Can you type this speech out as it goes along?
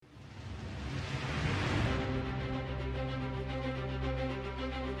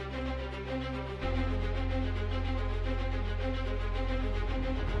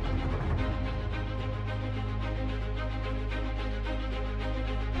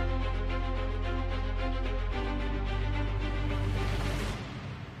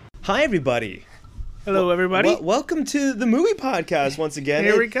Hi, everybody. Hello, everybody. Welcome to the movie podcast once again.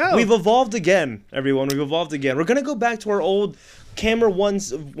 Here we go. We've evolved again, everyone. We've evolved again. We're going to go back to our old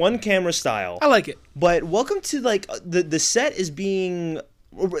one camera style. I like it. But welcome to, like, the set is being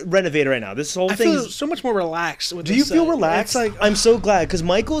renovated right now. This whole I thing feel is... so much more relaxed with Do this you feel set. relaxed? It's like, I'm so glad, because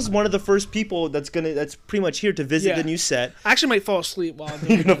Michael's one of the first people that's pretty much here to visit the new set. I actually might fall asleep while I'm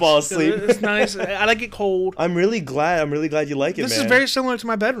doing You're going to fall asleep? It's nice. I like it cold. I'm really glad you like it, This man. is very similar to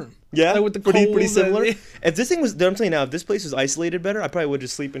my bedroom. Yeah, like with the pretty cold similar. and- If this thing was, I'm telling you now, if this place was isolated better, I probably would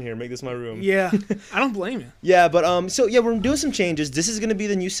just sleep in here and make this my room. Yeah, I don't blame you. Yeah, but so yeah, we're doing some changes. This is gonna be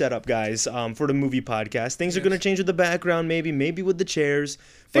the new setup, guys, for the movie podcast. Things are gonna change with the background, maybe with the chairs.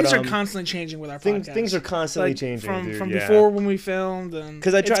 Things are constantly changing with our podcast. Things are constantly like, changing, from before when we filmed, and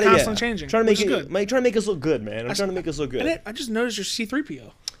because I try it's to constantly changing. Trying to make which is good. trying to make us look good, man. I'm trying to make us look good. And I just noticed your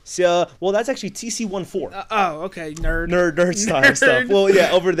C-3PO. So, well, that's actually TC-14. Oh, okay, nerd Nerd stuff. Well,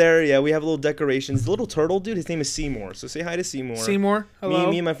 yeah, over there, yeah, we have little decorations. The little turtle dude, his name is Seymour. So say hi to Seymour. Seymour, hello.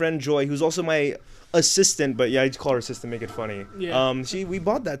 Me and my friend Joy, who's also my assistant, but yeah, I call her assistant, make it funny. Yeah. We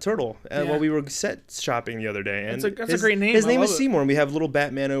bought that turtle while we were set shopping the other day, and that's a great name. His name is Seymour, and we have little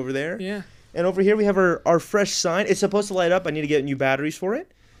Batman over there. Yeah. And over here we have our fresh sign. It's supposed to light up. I need to get new batteries for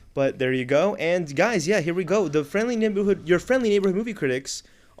it, but there you go. And guys, yeah, here we go. Your friendly neighborhood movie critics.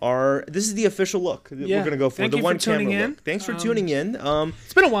 This is the official look we're gonna go for. Thank the you one for tuning camera in. look. Thanks for tuning in.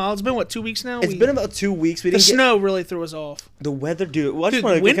 It's been a while. It's been what, 2 weeks now? It's been about 2 weeks. The snow really threw us off. The weather, dude. Well,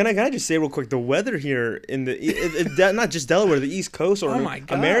 can I just say real quick, the weather here in not just Delaware, the East Coast or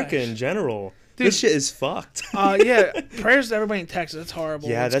America in general. Dude, this shit is fucked. Yeah, prayers to everybody in Texas. It's horrible.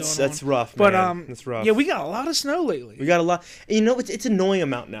 Yeah, that's rough, man. But that's rough. Yeah, we got a lot of snow lately. We got a lot. And you know, it's annoying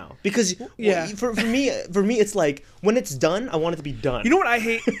amount now because for me, it's like when it's done, I want it to be done. You know what I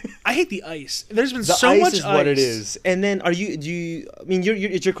hate? I hate the ice. There's been the so ice much is ice. What it is. And then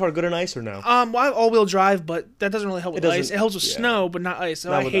is your car good on ice or no? Well, I have all-wheel drive, but that doesn't really help with ice. It helps with snow, but not ice.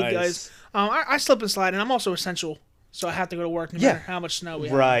 So I hate the ice. I slip and slide, and I'm also essential. So I have to go to work no matter how much snow we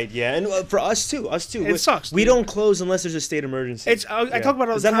have. Right, yeah. And for us too. It sucks. We don't close unless there's a state emergency. I talk about it all the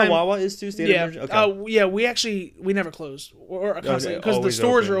time. Is that how Wawa is too? State emergency? Okay. Yeah, we never close. Or constantly. Because the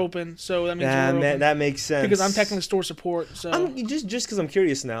stores are open, so that means we're open. That makes sense. Because I'm technically store support, so... Just because I'm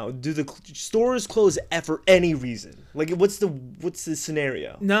curious now, do the stores close for any reason? Like, what's the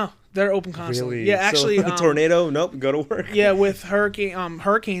scenario? No. They're open constantly. Really? Yeah, actually... tornado? Nope, go to work. Yeah, with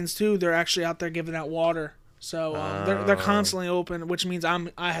hurricanes too, they're actually out there giving out water. So they're constantly open, which means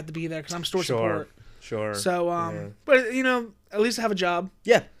I have to be there because I'm store support. Sure. So but you know, at least I have a job.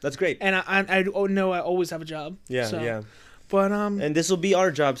 Yeah, that's great. And I know I always have a job. Yeah, so. yeah. But and this will be our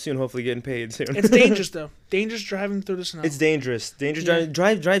job soon. Hopefully, getting paid soon. It's dangerous though. Dangerous driving through the snow. It's dangerous. Driving.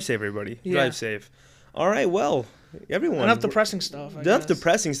 Drive safe, everybody. Yeah. Drive safe. All right. Well. Everyone. Enough depressing stuff. Enough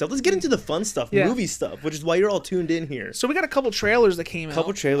depressing stuff. Let's get into the fun stuff, movie stuff, which is why you're all tuned in here. So we got a couple trailers that came out.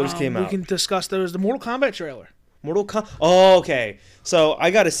 We can discuss those. The Mortal Kombat trailer. Oh, okay. So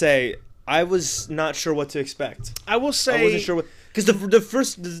I gotta say, I was not sure what to expect. I will say I wasn't sure what, because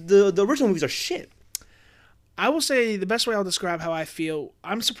the original movies are shit. I will say the best way I'll describe how I feel.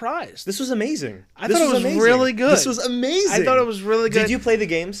 I'm surprised. This was amazing. I thought it was really good. This was amazing. I thought it was really good. Did you play the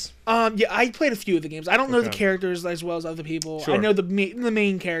games? Yeah, I played a few of the games. I don't know the characters as well as other people. Sure. I know the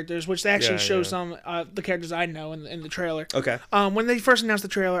main characters, which they actually show some the characters I know in the trailer. Okay. When they first announced the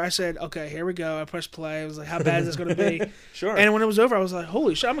trailer, I said, "Okay, here we go." I pressed play. I was like, "How bad is this going to be?" Sure. And when it was over, I was like,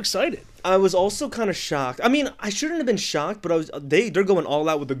 "Holy shit, I'm excited." I was also kind of shocked. I mean, I shouldn't have been shocked, but they're going all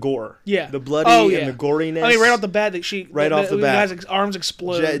out with the gore. Yeah. The bloody and the goriness. I mean, right off the bat, the guy's arms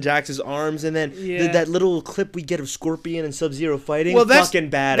explode. Jax's arms, and then that little clip we get of Scorpion and Sub-Zero fighting. Well, fucking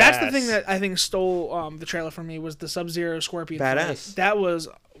badass. That's the thing that I think stole the trailer from me was the Sub-Zero Scorpion badass fight. That was,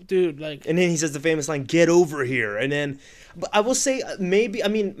 dude, like... And then he says the famous line, "Get over here." And then... But I will say, maybe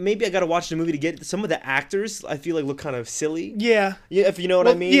I gotta watch the movie to get some of the actors. I feel like look kind of silly. Yeah. Yeah, if you know what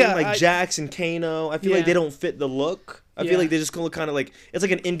I mean. Yeah, like Jax and Kano. I feel like they don't fit the look. I feel like they just gonna look kind of like it's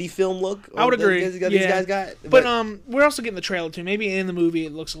like an indie film look. I would agree. These guys got. But we're also getting the trailer too. Maybe in the movie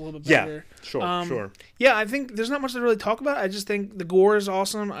it looks a little bit better. Yeah. Sure. Yeah, I think there's not much to really talk about. I just think the gore is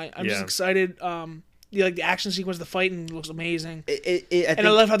awesome. I'm just excited. Like the action sequence, the fighting looks amazing, I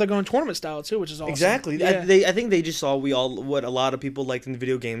love how they're going tournament style too, which is awesome. Exactly. Yeah. I think they just saw what a lot of people liked in the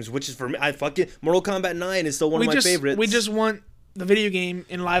video games, which is for me. Mortal Kombat 9 is still one of my favorites. We just want the video game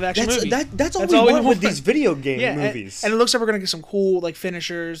in live action movie. That's all we want with these video game movies. And it looks like we're gonna get some cool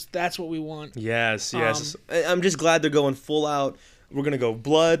finishers. That's what we want. Yes. I'm just glad they're going full out. We're gonna go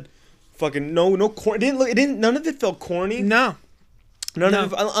blood, fucking no corny. None of it felt corny. No. None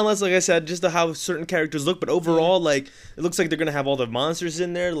of unless, like I said, just how certain characters look. But overall, like, it looks like they're gonna have all the monsters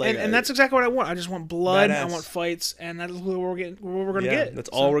in there. Like, and that's exactly what I want. I just want blood. I want fights, and that's what we're gonna get. That's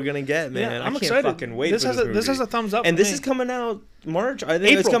all we're gonna get, man. Yeah, I'm excited. Fucking wait this for this movie. This has a thumbs up. And this is coming out March. I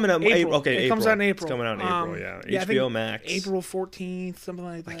think it's coming out April. Okay, it comes out in April. It's coming out in April. Yeah, HBO Max. April 14th, something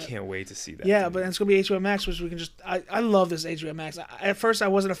like that. I can't wait to see that. Yeah, but it's gonna be HBO Max, which we can just. I love this HBO Max. At first, I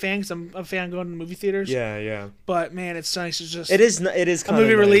wasn't a fan because I'm a fan going to movie theaters. Yeah. But man, it's nice. It's just. It is. Kind of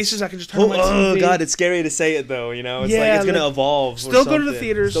movie releases. I can just turn on my TV. Oh god, it's scary to say it though. You know, it's like it's gonna evolve. Still go to the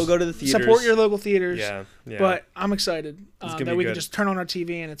theaters. Still go to the theaters. Support your local theaters. Yeah. But I'm excited that we can just turn on our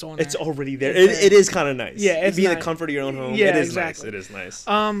TV and it's on. It's already there. It is kind of nice. Yeah, it's being the comfort of your own home. Yeah, it is exactly. Nice. It is nice.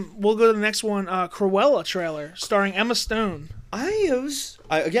 We'll go to the next one. Cruella trailer starring Emma Stone. I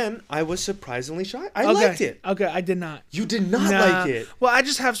was surprisingly shocked. I liked it. Okay, I did not. You did not like it. Well, I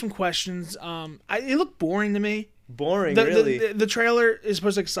just have some questions. It looked boring to me. Boring, really. The trailer is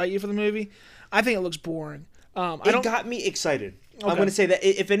supposed to excite you for the movie. I think it looks boring. It got me excited. Okay. I'm going to say that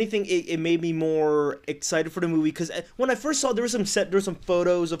if anything, it made me more excited for the movie because when I first saw there was some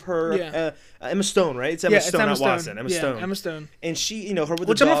photos of her, Emma Stone, right? It's Emma Stone, not Watson. Emma Stone. And she, her with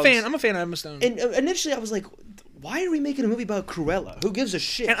the dogs. I'm a fan of Emma Stone. And initially I was like, why are we making a movie about Cruella? Who gives a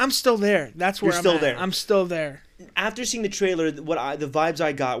shit? And I'm still there. That's where I'm at. I'm still there. After seeing the trailer, the vibes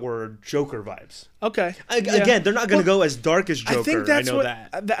I got were Joker vibes. Okay. Again, they're not going to go as dark as Joker. I know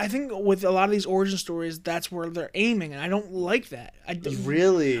that. I think with a lot of these origin stories, that's where they're aiming, and I don't like that.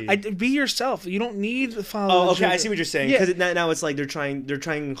 Really? Be yourself. You don't need to follow. Oh, okay. I see what you're saying. Because now it's like they're trying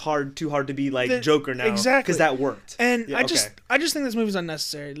too hard to be like Joker now. Exactly. Because that worked. And I just think this movie's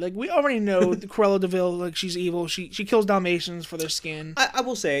unnecessary. Like we already know Cruella de Vil, like she's evil. She kills Dalmatians for their skin. I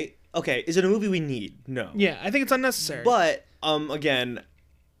will say. Okay, is it a movie we need? No. Yeah, I think it's unnecessary. But again,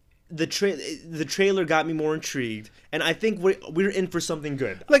 the trailer got me more intrigued, and I think we're in for something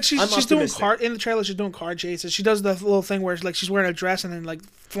good. Like she's doing in the trailer. She's doing car chases. She does the little thing where she's wearing a dress and then like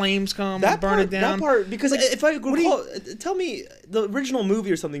flames come and burn it down. That part, because if I recall, tell me the original movie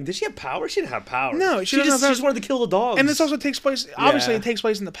or something. Did she have power? She didn't have power. No, she just wanted to kill the dogs. And this also takes place. Obviously, it takes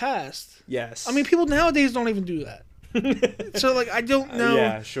place in the past. Yes. I mean, people nowadays don't even do that. So like I don't know.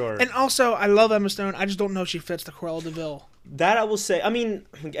 Yeah, sure. And also I love Emma Stone. I just don't know if she fits the Cruella de Vil. That I will say. I mean,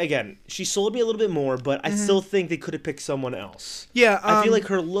 again, she sold me a little bit more, but I still think they could have picked someone else. Yeah, I feel like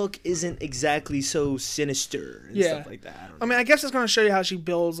her look isn't exactly so sinister and stuff like that. I mean, I guess it's going to show you how she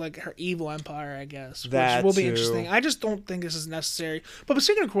builds like her evil empire. I guess, which will be interesting. I just don't think this is necessary. But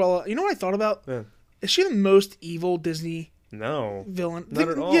speaking of Cruella, you know what I thought about? Yeah. Is she the most evil Disney? Villain? Not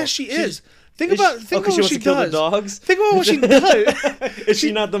at all. Yes, she is. Think about what she does. Kill the dogs? Think about what she does. Is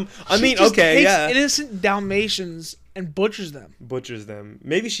she not the? I mean, okay, yeah. Innocent Dalmatians and butchers them.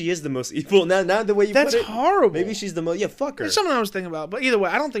 Maybe she is the most evil. Now the way you put it. That's horrible. Maybe she's the most. Yeah, fuck her. It's something I was thinking about. But either way,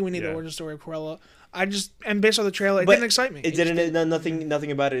 I don't think we need the origin story of Cruella. And based on the trailer, it didn't excite me. It didn't.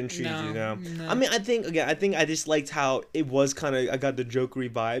 Nothing about it intrigued you. No. I mean, I think I just liked how it was kind of. I got the Jokery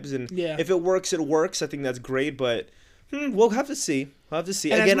vibes, and if it works, it works. I think that's great, but. We'll have to see.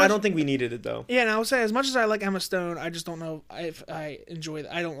 Again, I don't think we needed it though. Yeah, and I would say as much as I like Emma Stone, I just don't know if I enjoy it.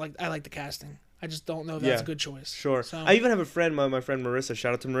 I like the casting. I just don't know if that's a good choice. Sure. So. I even have a friend, my friend Marissa.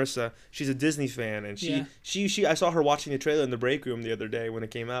 Shout out to Marissa. She's a Disney fan, and she I saw her watching the trailer in the break room the other day when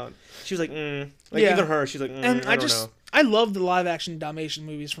it came out. She was like, even her. She's like, and I don't know. I love the live-action Dalmatian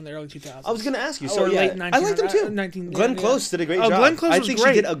movies from the early 2000s. I was going to ask you. So, late 19, I liked them, too. Glenn Close did a great job. Glenn Close was great. I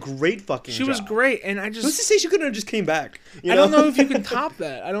think she did a great fucking job. She was great, and I just... Who's to say she couldn't have just came back? I don't know if you can top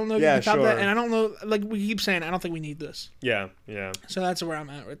that. I don't know if you can top that, and I don't know... Like, we keep saying, I don't think we need this. Yeah. So that's where I'm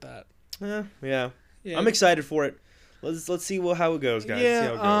at with that. Yeah. I'm excited for it. Let's see how it goes, guys. Yeah,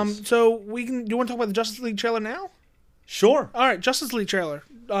 see how it goes. So do you want to talk about the Justice League trailer now? Sure. All right, Justice League trailer.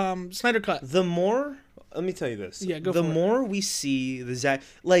 Snyder Cut. Let me tell you this. Yeah, go for it. The more we see the Zack...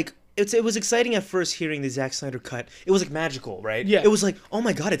 Like, it was exciting at first hearing the Zack Snyder cut. It was, like, magical, right? Yeah. It was like, oh,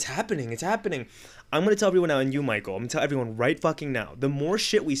 my God, it's happening. I'm going to tell everyone now, and you, Michael, I'm going to tell everyone right fucking now. The more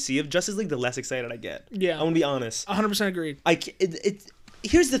shit we see of Justice League, the less excited I get. Yeah. I'm going to be honest. 100% agreed.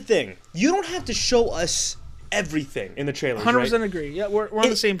 Here's the thing. You don't have to show us everything in the trailers, 100% right? Agree. Yeah, we're on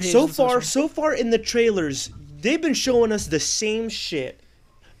the same page. So far in the trailers, they've been showing us the same shit.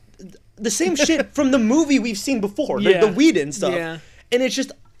 The same shit from the movie we've seen before, the Whedon stuff. Yeah. And it's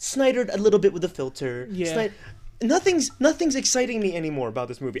just Snydered a little bit with the filter. Yeah. Nothing's exciting me anymore about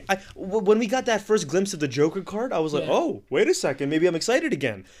this movie. When we got that first glimpse of the Joker card, I was like, oh, wait a second, maybe I'm excited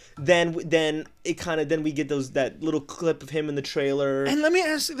again. Then we get that little clip of him in the trailer. And let me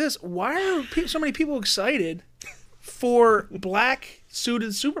ask you this: why are so many people excited for black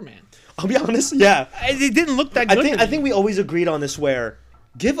suited Superman? I'll be honest. Yeah, it didn't look that good. I think we always agreed on this. Where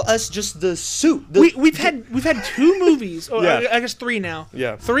give us just the suit. We've had 2 movies. Or I guess 3 now.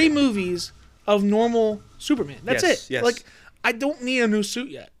 Yeah, 3 movies of normal Superman. That's it. Yes. Like, I don't need a new suit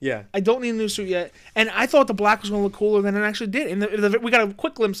yet. Yeah. I don't need a new suit yet. And I thought the black was going to look cooler than it actually did. And we got a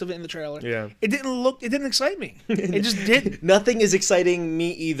quick glimpse of it in the trailer. Yeah. It didn't excite me. It just didn't. Nothing is exciting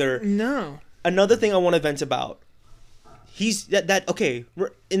me either. No. Another thing I want to vent about. Okay,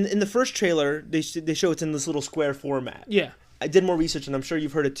 in the first trailer, they show it's in this little square format. Yeah. I did more research, and I'm sure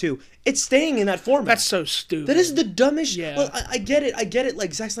you've heard it too. It's staying in that format. That's so stupid. That is the dumbest. Yeah. Well, I get it.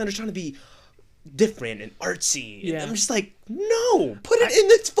 Like, Zack Snyder's trying to be different and artsy. Yeah. And I'm just like, no, put it in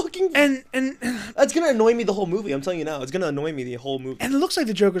this fucking. And that's gonna annoy me the whole movie. I'm telling you now, it's gonna annoy me the whole movie. And it looks like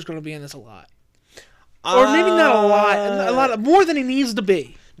the Joker's gonna be in this a lot, or maybe not a lot, more than he needs to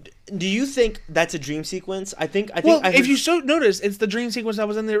be. Do you think that's a dream sequence? I think. If you notice, it's the dream sequence that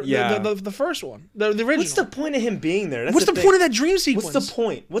was in the first one, the original. What's the point of him being there? What's the point of that dream sequence?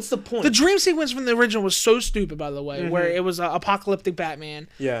 What's the point? The dream sequence from the original was so stupid, by the way, where it was apocalyptic Batman.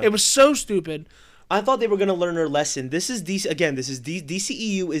 Yeah. It was so stupid. I thought they were gonna learn their lesson. This is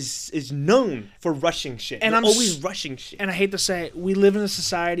DCEU is known for rushing shit. And I'm always rushing shit. And I hate to say it, we live in a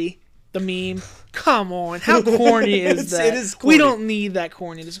society. The meme, come on, how corny is that? It is corny. We don't need that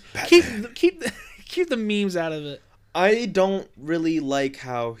corniness. Keep the memes out of it. I don't really like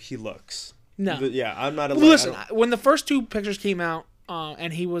how he looks. No, I'm not. Listen, when the first 2 pictures came out,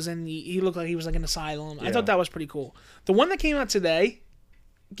 and he looked like he was like an asylum. Yeah. I thought that was pretty cool. The one that came out today,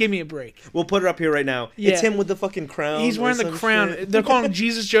 give me a break. We'll put it up here right now. Yeah. It's him with the fucking crown. He's wearing the crown. Shit. They're calling him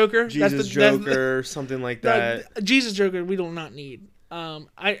Jesus Joker. Joker, something like that. Jesus Joker, we do not need. I'm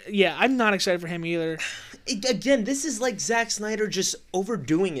not excited for him either. Again, this is like Zack Snyder just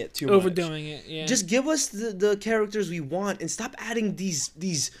overdoing it too much. Overdoing it, yeah. Just give us the characters we want and stop adding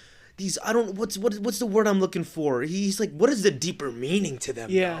these I don't what's the word I'm looking for? He's like, what is the deeper meaning to them?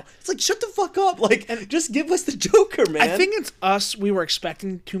 Yeah, now? It's like, shut the fuck up, like, and just give us the Joker, man. I think it's us. We were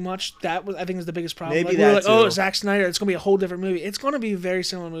expecting too much. I think is the biggest problem. Maybe like, we were like, oh, Zack Snyder, it's gonna be a whole different movie. It's gonna be a very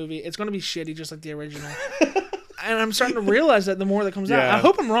similar movie. It's gonna be shitty, just like the original. And I'm starting to realize that the more that comes out. I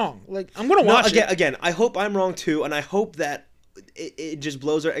hope I'm wrong. Like, I'm going to watch it. Again, I hope I'm wrong too, and I hope that it just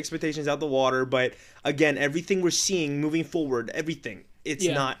blows our expectations out the water. But again, everything we're seeing moving forward, it's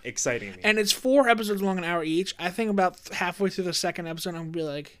not exciting me. And it's 4 episodes long, an hour each. I think about halfway through the second episode, I'm going to be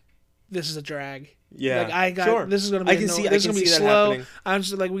like, this is a drag. Yeah, like this is gonna be. This is gonna be slow. I'm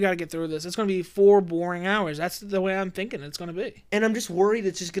just like, we gotta get through this. It's gonna be 4 boring hours. That's the way I'm thinking it's gonna be. And I'm just worried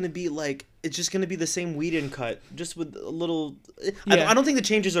it's just gonna be like the same Whedon cut, just with a little. I don't think the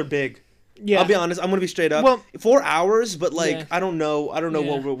changes are big. Yeah, I'll be honest. I'm gonna be straight up. Well, 4 hours, but like I don't know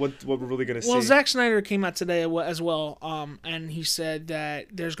what we're really gonna see. Well, Zack Snyder came out today as well, and he said that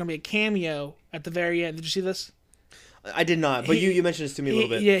there's gonna be a cameo at the very end. Did you see this? I did not, but you mentioned this to me a little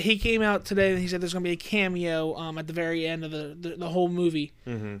bit. Yeah, he came out today and he said there's going to be a cameo at the very end of the whole movie.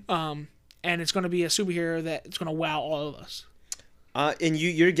 Mm-hmm. And it's going to be a superhero that it's going to wow all of us. And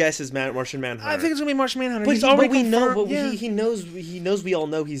your guess is Martian Manhunter. I think it's going to be Martian Manhunter. But he knows we all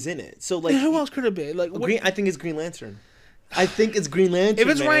know he's in it. So like, who else could it be? Like, I think it's Green Lantern. I think it's Green Lantern.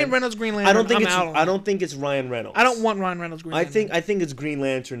 If it's Ryan Reynolds Green Lantern, I don't think it's Ryan Reynolds. I don't want Ryan Reynolds Green Lantern. I think it's Green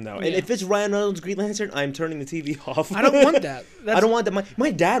Lantern though. Yeah. And if it's Ryan Reynolds Green Lantern, I'm turning the TV off. I don't want that. I don't want that.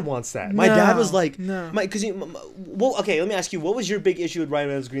 My dad wants that. My dad was like, no. Okay, let me ask you, what was your big issue with Ryan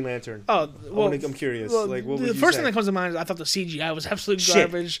Reynolds Green Lantern? Oh, well, I'm curious. Well, like, what the first thing that comes to mind is I thought the CGI was absolute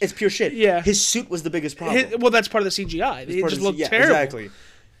garbage. It's pure shit. Yeah, his suit was the biggest problem. That's part of the CGI. It just looked terrible. Exactly.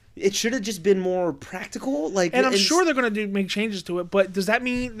 It should have just been more practical, and I'm sure they're going to make changes to it. But does that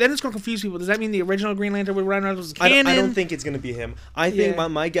mean then it's going to confuse people? Does that mean the original Green Lantern with Ryan Reynolds was canon? I don't think it's going to be him. I think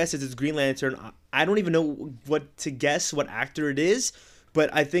my guess is it's Green Lantern. I don't even know what to guess what actor it is, but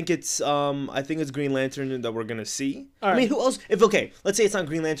I think it's Green Lantern that we're going to see. I mean, who else? Let's say it's not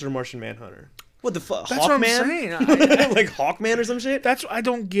Green Lantern or Martian Manhunter. What the fuck? That's Hawkman? What I'm saying. Like Hawkman or some shit? I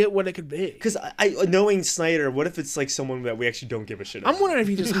don't get what it could be. Because knowing Snyder, what if it's like someone that we actually don't give a shit about? I'm wondering if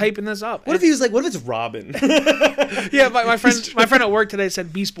he's just hyping this up. What if he was like, what if it's Robin? Yeah, my friend at work today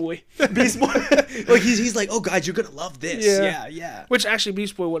said Beast Boy. Beast Boy. Like he's like, oh guys, you're gonna love this. Yeah. Which actually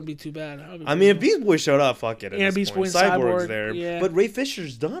Beast Boy wouldn't be too bad. I mean, if Beast Boy showed up, fuck it. Yeah, Beast Boy and Cyborg's there. Yeah. But Ray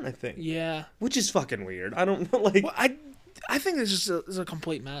Fisher's done, I think. Yeah. Which is fucking weird. I don't know, like. Well, I think it's just a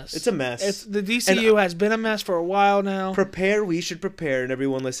complete mess. It's a mess. The DCU has been a mess for a while now. We should prepare, and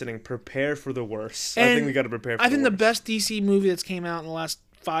everyone listening, prepare for the worst. I think we got to prepare for the worst. I think the best DC movie that's came out in the last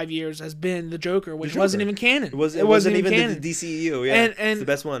 5 years has been the Joker, which wasn't even canon. It wasn't even canon. The DCEU. Yeah, and it's the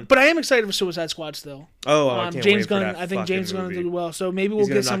best one. But I am excited for Suicide Squad still. Oh, I can't James wait Gunn. for that. I think James Gunn will do well. So maybe we'll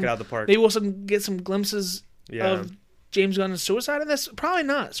get some. Knock it out the park. Maybe we'll get some glimpses of James Gunn's Suicide in this. Probably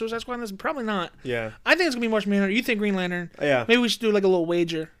not. Suicide Squad in this. Probably not. Yeah. I think it's gonna be Martian Manhunter. You think Green Lantern? Yeah. Maybe we should do like a little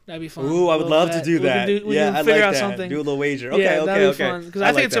wager. That'd be fun. Ooh, I would love to do that. We can figure out something. Do a little wager. Okay, yeah, that'd be fun. Because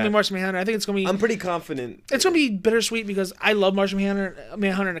I think it's gonna be Martian Manhunter. I think it's gonna be. I'm pretty confident. It's gonna be bittersweet because I love Martian Manhunter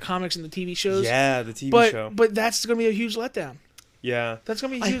in the comics and the TV shows. Yeah, the TV show. But that's gonna be a huge letdown. Yeah, that's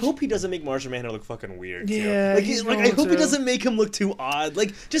gonna be huge. I hope he doesn't make Martian Manhunter look fucking weird. Yeah, I hope he doesn't make him look too odd.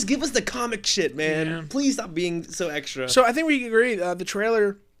 Like, just give us the comic shit, man. Yeah. Please stop being so extra. So I think we agree. The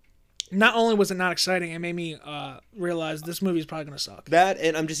trailer, not only was it not exciting, it made me realize this movie is probably gonna suck. That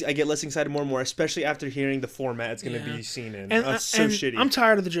and I get less excited more and more, especially after hearing the format it's gonna be seen in. That's so shitty. I'm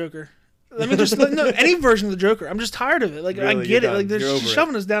tired of the Joker. Let me just any version of the Joker. I'm just tired of it. Like really, I get it. Like they're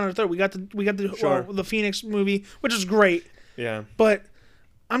shoving us down our throat. We got the Phoenix movie, which is great. Yeah. But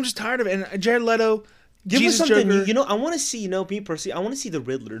I'm just tired of it. And Jared Leto, give us something Joker. I want to see. Me personally, I want to see the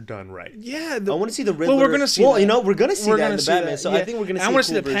Riddler done right. Yeah. I want to see the Riddler. Well, we're gonna see. That. We're gonna see that in the Batman. So I think we're gonna see. I want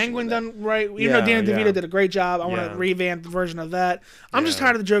to see the Penguin done right. Even though Danny DeVito did a great job, I want to revamp the version of that. I'm just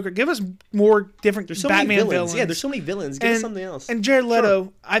tired of the Joker. Give us more different Batman villains. Yeah, there's so many villains. Give us something else. And Jared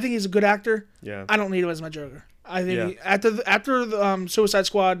Leto, I think he's a good actor. Yeah. I don't need him as my Joker. I think after the Suicide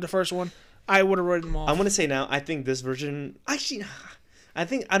Squad, the first one, I would have written them off. I'm gonna say now. I think this version actually. I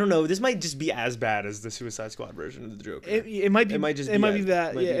don't know. This might just be as bad as the Suicide Squad version of the Joker. It might be. It might be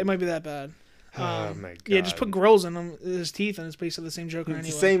that. It might be that bad. Oh my god. Yeah, just put grills in his teeth, and it's basically the same Joker anyway.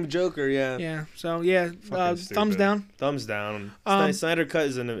 The same Joker, yeah. Yeah. So yeah, thumbs down. Thumbs down. Snyder Cut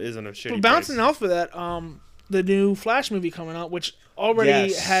isn't a shitty. But bouncing off of that, the new Flash movie coming out, which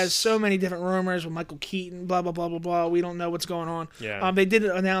already has so many different rumors with Michael Keaton, blah blah blah blah blah. We don't know what's going on. Yeah. They did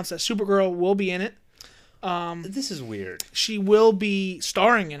announce that Supergirl will be in it. This is weird. She will be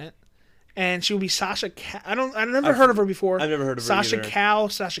starring in it, and she will be Sasha. I've never heard of her before. I've never heard of her either.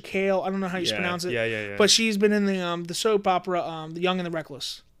 Sasha Cale. I don't know how you pronounce it. Yeah. But she's been in the soap opera, The Young and the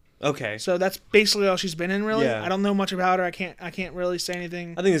Reckless. Okay. So that's basically all she's been in, really. Yeah. I don't know much about her. I can't really say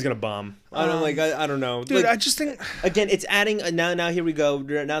anything. I think it's gonna bomb. I don't know. Dude, I just think again, it's adding now here we go.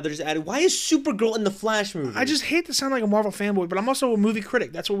 Now they're just adding. Why is Supergirl in the Flash movie? I just hate to sound like a Marvel fanboy, but I'm also a movie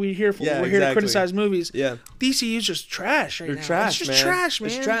critic. That's what we're here for. We're here to criticize movies. Yeah. DCU's just trash right now. They're trash, it's just trash,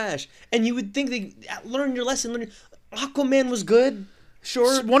 man. It's trash. And you would think they learn your lesson. Aquaman was good.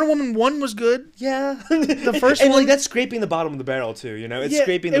 Sure. Wonder Woman 1 was good. Yeah. The first one. And, that's scraping the bottom of the barrel, too. It's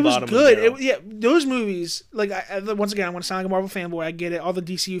scraping the bottom of the barrel. It was good. Those movies, once again, I'm going to sound like a Marvel fanboy. I get it. All the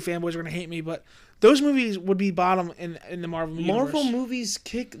DCU fanboys are going to hate me, but those movies would be bottom in the Marvel universe. Marvel movies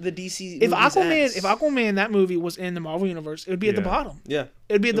kick the DC if Aquaman, that movie was in the Marvel universe, it would be at the bottom. Yeah.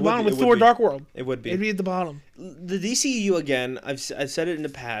 It would be at the bottom with Thor Dark World. It would be. It'd be at the bottom. The DCU, again, I've said it in the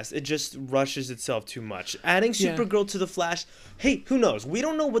past, it just rushes itself too much. Adding Supergirl to the Flash, hey, who knows? We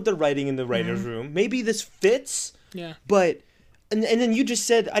don't know what they're writing in the writer's room. Maybe this fits. Yeah. But... And then you just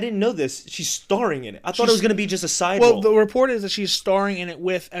said, I didn't know this, she's starring in it. I thought it was going to be just a side role. Well, the report is that she's starring in it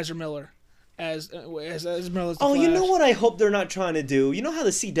with Ezra Miller. As Miller's the Flash. You know what I hope they're not trying to do? You know how the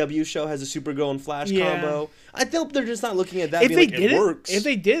CW show has a Supergirl and Flash combo? I hope they're just not looking at that it works. If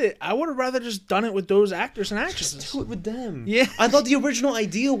they did it, I would have rather just done it with those actors and actresses. Just do it with them. Yeah. I thought the original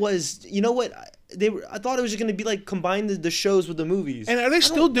idea was, you know what? I thought it was just going to be like combine the shows with the movies. And are they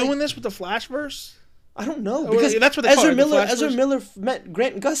still doing this with the Flashverse? I don't know, because that's what they Ezra Miller met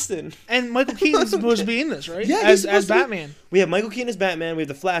Grant Gustin. And Michael Keaton's supposed to be in this, right? Yeah, as Batman. We have Michael Keaton as Batman, we have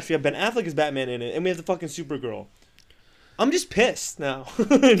the Flash, we have Ben Affleck as Batman in it, and we have the fucking Supergirl. I'm just pissed now.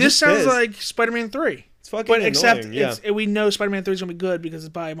 This sounds like Spider-Man 3. It's fucking annoying, except we know Spider-Man 3 is going to be good because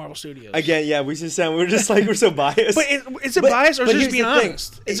it's by Marvel Studios. Again, yeah, we're so biased. But is it biased or is it just being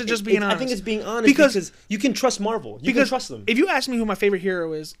honest? Is it just being honest? I think it's being honest because you can trust Marvel. You can trust them. If you ask me who my favorite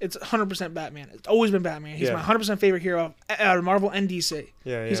hero is, it's 100% Batman. It's always been Batman. He's my 100% favorite hero out of Marvel and DC.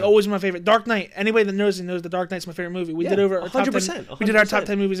 Yeah. He's always my favorite. Dark Knight. Anybody that knows the Dark Knight's my favorite movie. We did over 100%. We did our top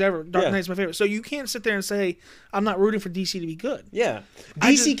 10 movies ever. Dark Knight's my favorite. So you can't sit there and say I'm not rooting for DC to be good. Yeah.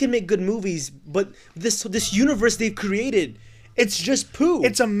 DC can make good movies, but this universe they've created, it's just poo.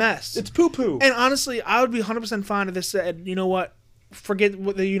 It's a mess. It's poo-poo. And honestly, I would be 100% fine if this said, you know what? Forget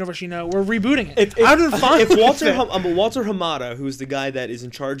what the universe we're rebooting it. I'd be fine if Walter Hamada, who's the guy that is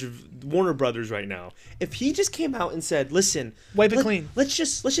in charge of Warner Brothers right now, if he just came out and said, "Listen, wipe it clean. Let's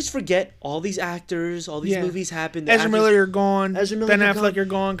just forget all these actors, all these movies happened. Ezra Miller, you're gone. Ben Affleck, you're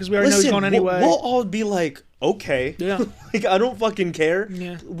gone because we already know he's gone anyway." We'll all be like, okay. Yeah. Like, I don't fucking care.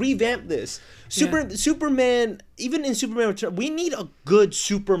 Yeah. Revamp this. Superman, even in Superman Return, we need a good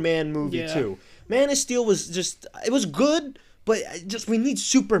Superman movie too. Man of Steel was just, it was good, but we need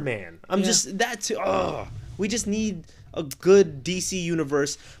Superman. We just need a good DC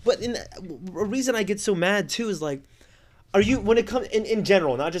universe. But a reason I get so mad too is like, when it comes in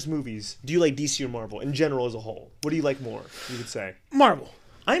general, not just movies, do you like DC or Marvel? In general as a whole, what do you like more, you could say? Marvel.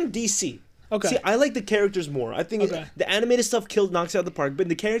 I'm DC. Okay. See, I like the characters more. I think the animated stuff knocks it out of the park, but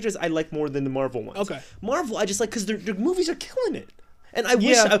the characters I like more than the Marvel ones. Okay. Marvel, I just like because their movies are killing it. And I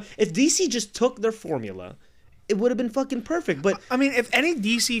wish if DC just took their formula, it would have been fucking perfect. But I mean, if any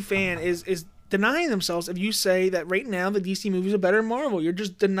DC fan is denying themselves, if you say that right now the DC movies are better than Marvel, you're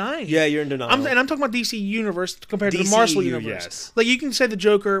just denying. Yeah, you're in denial. I'm talking about DC universe compared to the Marvel universe. Yes. Like, you can say the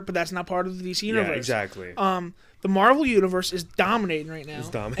Joker, but that's not part of the DC universe. Yeah, exactly. The Marvel universe is dominating right now. It's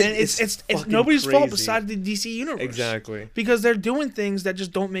dominating. And it's nobody's fault besides the DC universe. Exactly. Because they're doing things that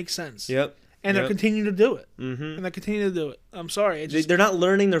just don't make sense. Yep. And they're continuing to do it. Mm-hmm. And they're continuing to do it. I'm sorry. They're not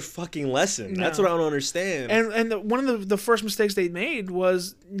learning their fucking lesson. No. That's what I don't understand. And one of the first mistakes they made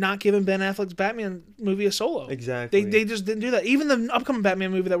was not giving Ben Affleck's Batman movie a solo. Exactly. They just didn't do that. Even the upcoming Batman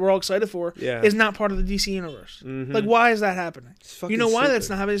movie that we're all excited for is not part of the DC universe. Mm-hmm. Like, why is that happening? You know why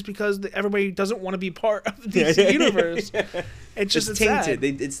that's not happening? It's because everybody doesn't want to be part of the DC universe. It's just tainted.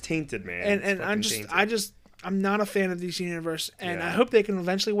 Sad. It's tainted, man. And I'm not a fan of the DC Universe, and I hope they can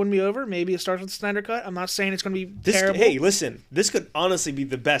eventually win me over. Maybe it starts with the Snyder Cut. I'm not saying it's going to be terrible. Hey, listen, this could honestly be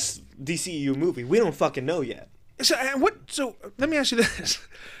the best DCEU movie. We don't fucking know yet. So let me ask you this,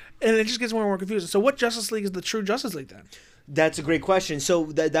 and it just gets more and more confusing. So what Justice League is the true Justice League then? That's a great question. So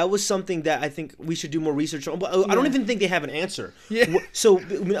that was something that I think we should do more research on. But I don't even think they have an answer. Yeah. So,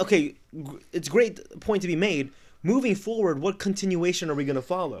 okay, it's a great point to be made. Moving forward, what continuation are we going to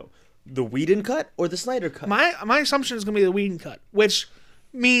follow? The Whedon cut or the Snyder cut? My assumption is going to be the Whedon cut, which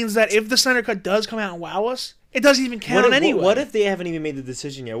means that if the Snyder cut does come out and wow us, it doesn't even count anyway. What if they haven't even made the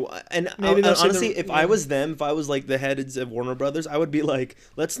decision yet? And honestly, if I was them, if I was like the heads of Warner Brothers, I would be like,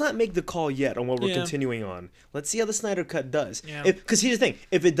 let's not make the call yet on what we're continuing on. Let's see how the Snyder cut does. Because here's the thing: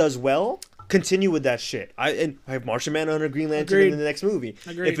 if it does well, continue with that shit. I have Martian Manhunter, Green Lantern in the next movie.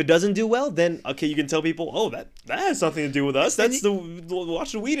 Agreed. If it doesn't do well, then okay, you can tell people, oh, that has nothing to do with us. That's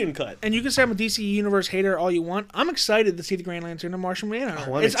watch the Whedon cut. And you can say I'm a DC Universe hater all you want. I'm excited to see the Green Lantern and Martian Manhunter.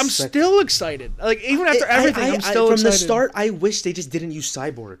 I'm still excited. Like, even after everything, I'm still excited. From the start, I wish they just didn't use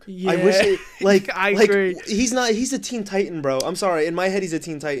Cyborg. Yeah. I wish I agree. He's a Teen Titan, bro. I'm sorry. In my head, he's a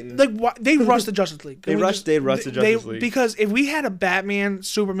Teen Titan. Like, they rushed the Justice League. They rushed the Justice League. Because if we had a Batman,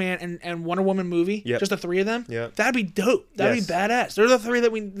 Superman, and Wonder Woman movie, just the three of them, that'd be dope. That'd be badass. They're the three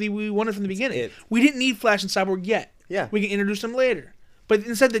that we wanted from the beginning. We didn't need Flash and Cyborg yet. Yeah. We can introduce them later. But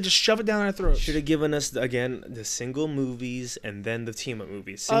instead, they just shove it down our throats. Should have given us, again, the single movies and then the team-up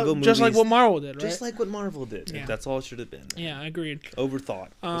movies. Just like what Marvel did, right? Just like what Marvel did. Yeah. That's all it should have been. Yeah, I agreed.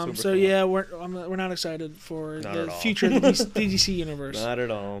 Overthought. So, yeah, we're not excited for the future of the DC universe. Not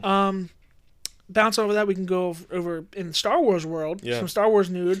at all. Bounce over that, we can go over in the Star Wars world. Some Star Wars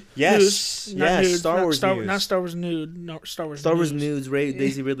news. Yes. Star Wars news. Not Star Wars nude. No, Star Wars nudes.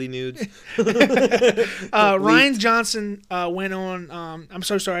 Daisy Ridley nudes. Rian Johnson went on. I'm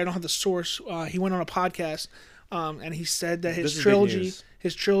so sorry, I don't have the source. He went on a podcast, and he said that his trilogy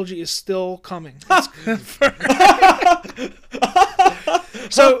is still coming.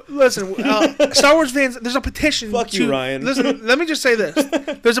 So listen, Star Wars fans, there's a petition. Fuck you, Ryan. Listen, let me just say this: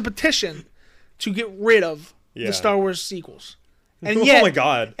 there's a petition to get rid of the Star Wars sequels. And yet, oh my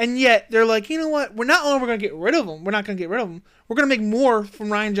god! And yet they're like, you know what? We're not only going to get rid of them. We're not going to get rid of them. We're going to make more from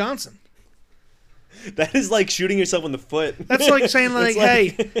Rian Johnson. That is like shooting yourself in the foot. That's like saying like,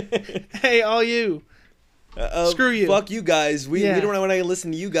 hey, all you, screw you, fuck you guys. We don't want to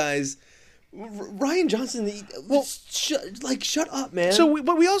listen to you guys. Rian Johnson, shut up, man. So,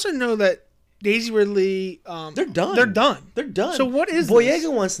 but we also know that Daisy Ridley, they're done. They're done. So what is Boyega this?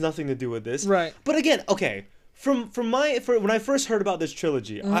 Wants nothing to do with this, right? But again, okay. When I first heard about this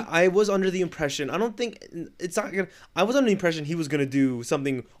trilogy, I was under the impression. I don't think it's not gonna. I was under the impression he was gonna do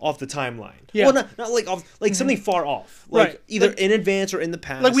something off the timeline. Yeah. Well, not like off, like something far off, like either in advance or in the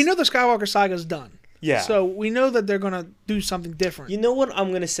past. Like, we know the Skywalker saga's done. Yeah. So we know that they're gonna do something different. You know what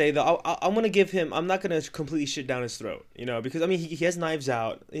I'm gonna say though? I'm gonna give him. I'm not gonna completely shit down his throat. You know, because I mean he has Knives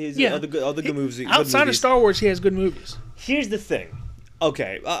Out. He has other good movies. Outside of Star Wars, he has good movies. Here's the thing.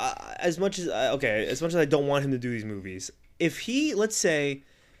 Okay, as much as I don't want him to do these movies, if he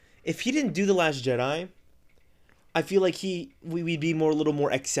didn't do The Last Jedi, I feel like we'd be a little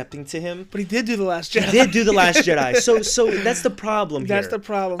more accepting to him. But he did do The Last Jedi. He did do The Last Jedi. So that's the problem here. That's the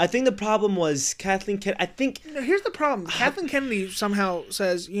problem. I think the problem was Kathleen Kennedy. I think... No, here's the problem. Kathleen Kennedy somehow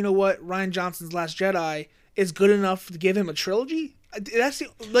says, you know what, Rian Johnson's Last Jedi is good enough to give him a trilogy? That's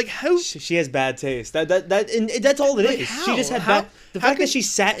how... She has bad taste. That's all it is. How? She just had bad... The fact that she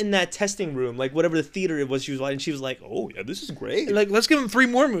sat in that testing room, like whatever the theater it was she was watching, she was like, oh, yeah, this is great. Like, let's give him 3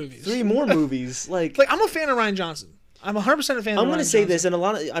 more movies. 3 more movies. Like, I'm a fan of Rian Johnson. I'm 100% a fan of Rian Johnson. I'm going to say this, and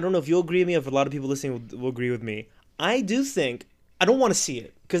I don't know if you'll agree with me, if a lot of people listening will agree with me. I do think... I don't want to see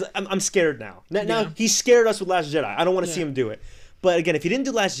it, because I'm scared now. Now, he scared us with Last Jedi. I don't want to see him do it. But again, if he didn't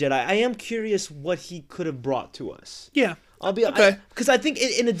do Last Jedi, I am curious what he could have brought to us. Yeah. I'll be okay, because I think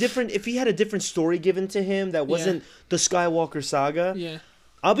if he had a different story given to him that wasn't the Skywalker saga. Yeah.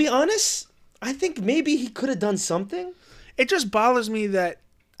 I'll be honest. I think maybe he could have done something. It just bothers me that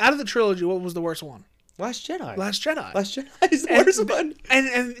out of the trilogy, what was the worst one? Last Jedi. Last Jedi. Last Jedi is the worst one.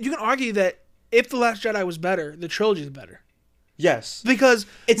 And you can argue that if the Last Jedi was better, the trilogy is better. Yes. Because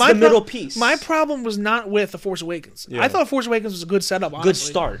it's the middle piece. My problem was not with The Force Awakens. Yeah. I thought Force Awakens was a good setup, honestly. Good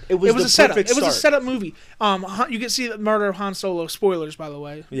start. It was a setup. It was a setup movie. You can see the murder of Han Solo. Spoilers, by the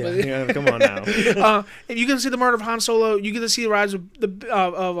way. Yeah, come on now. You can see the murder of Han Solo. You get to see the rise of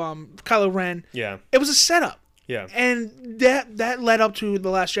Kylo Ren. Yeah. It was a setup. Yeah. And that led up to The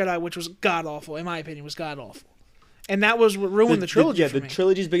Last Jedi, which was god-awful, in my opinion, was god-awful. And that was what ruined the trilogy for me. The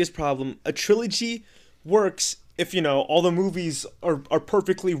trilogy's biggest problem. A trilogy works if, all the movies are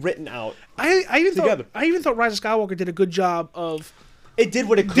perfectly written out. I even thought Rise of Skywalker did a good job of... It did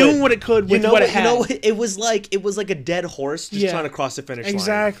what it could. Doing what it could with what it had. It was like a dead horse just trying to cross the finish line.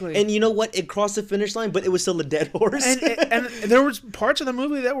 Exactly. And you know what? It crossed the finish line, but it was still a dead horse. And there was parts of the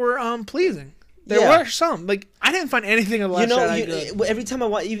movie that were pleasing. There were some. Like, I didn't find anything of The Last Jedi good. Every time I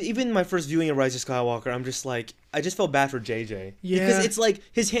watch, even my first viewing of Rise of Skywalker, I'm just like, I just felt bad for JJ. Yeah. Because it's like,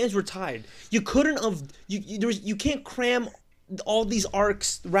 his hands were tied. You couldn't have, you can't cram all these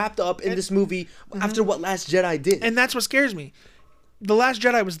arcs wrapped up in this movie after what Last Jedi did. And that's what scares me. The Last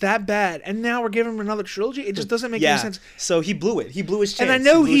Jedi was that bad, and now we're giving him another trilogy? It just doesn't make any sense. So he blew it. He blew his chance. And I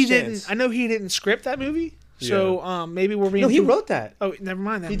know he didn't script that movie. So maybe we're being... No, he wrote that. Oh, never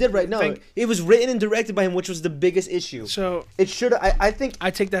mind that. He did write. No, it was written and directed by him, which was the biggest issue. So it should. I think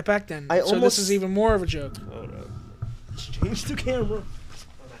I take that back then. So this is even more of a joke. Hold up. Let's change the camera. Not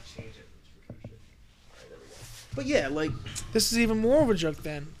change it. Alright, there we go. But yeah, like this is even more of a joke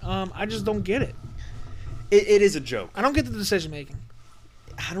then. I just don't get it. It is a joke. I don't get the decision making.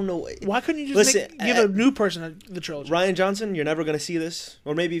 I don't know. Why couldn't you just give a new person the trilogy? Rian Johnson, you're never going to see this.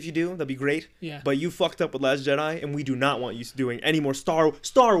 Or maybe if you do, that'd be great. Yeah. But you fucked up with Last Jedi, and we do not want you doing any more Star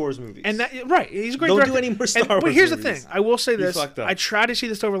Wars movies. And that, right. He's a great director. do any more Star Wars But here's movies. The thing. I will say this. I try to see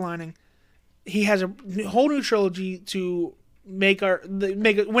the silver lining. He has a whole new trilogy to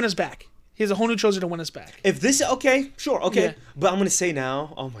win us back. He has a whole new trilogy to win us back. If this okay. But I'm gonna say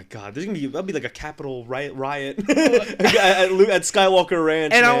now, oh my god, that'll be like a capital riot at Skywalker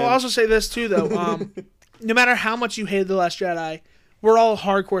Ranch. And I'll also say this too, though. No matter how much you hated The Last Jedi, we're all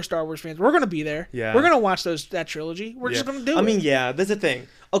hardcore Star Wars fans. We're gonna be there. Yeah. We're gonna watch that trilogy. We're just gonna do it. I mean, yeah, that's the thing.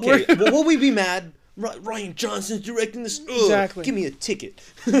 Okay, will we be mad? Rian Johnson's directing this. Exactly. Give me a ticket.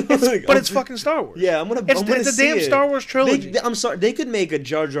 But it's fucking Star Wars. Yeah, It's a damn Star Wars trilogy. I'm sorry. They could make a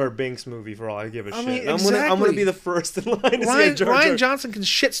Jar Jar Binks movie for all I give a shit. Mean, exactly. I'm gonna be the first in line to see a Jar Jar. Rian Johnson can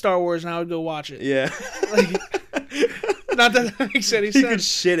shit Star Wars, and I would go watch it. Yeah. Not that makes any sense. He could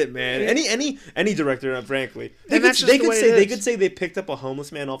shit it, man. Any director, frankly. They could say they picked up a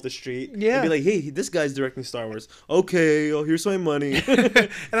homeless man off the street. Yeah. And be like, hey, this guy's directing Star Wars. Okay, here's my money. And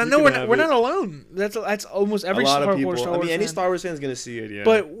I know we're not alone. That's almost every Star Wars fan. Any Star Wars fan's gonna see it. Yeah.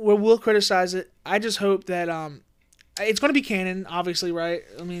 But we'll criticize it. I just hope that it's going to be canon, obviously, right?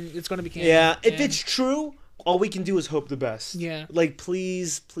 I mean, it's going to be canon. Yeah. If it's true, all we can do is hope the best. Yeah. Like,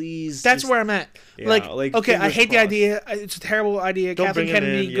 please. That's where I'm at. Yeah, like okay, I hate the idea. It's a terrible idea. Kathleen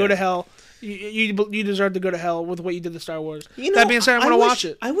Kennedy, go to hell. You deserve to go to hell with what you did to Star Wars. That being said, I'm going to watch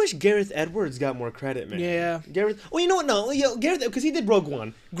it. I wish Gareth Edwards got more credit, man. Yeah. Gareth. Well, you know what? No, Gareth, because he did Rogue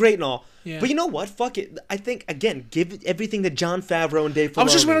One. Great and all. Yeah. But you know what? Fuck it. I think, again, give everything to Jon Favreau and Dave Filoni. I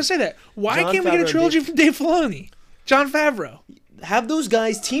was just going to say that. Why can't we get a trilogy from Dave Filoni? Jon Favreau. Have those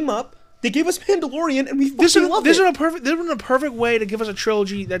guys team up. They gave us Mandalorian, and we fucking love it. This is a perfect way to give us a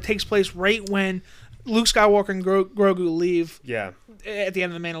trilogy that takes place right when Luke Skywalker and Grogu leave. Yeah. At the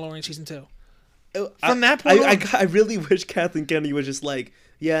end of the Mandalorian season 2. From that point I really wish Kathleen Kennedy was just like,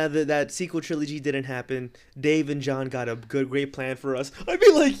 yeah, that sequel trilogy didn't happen. Dave and John got a great plan for us. I'd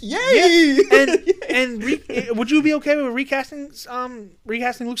be like, yay! Yeah. Would you be okay with recasting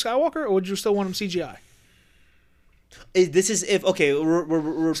Luke Skywalker, or would you still want him CGI? This is if okay.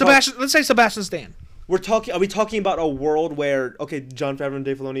 We're Sebastian. Let's say Sebastian Stan. Are we talking about a world where Jon Favreau and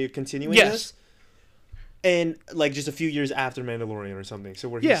Dave Filoni are continuing this? And like just a few years after Mandalorian or something. So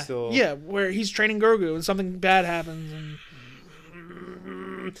where he's still where he's training Grogu and something bad happens and.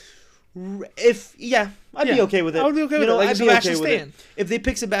 I'd be okay with it. I would be okay with it. Like I'd Sebastian be okay Stan. with it. If they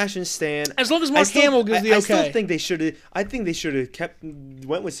pick Sebastian Stan, as long as Mark Hamill gives the okay. I still think they should have. I think they should have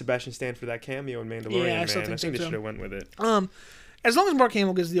went with Sebastian Stan for that cameo in Mandalorian. Yeah, I think they should have went with it. As long as Mark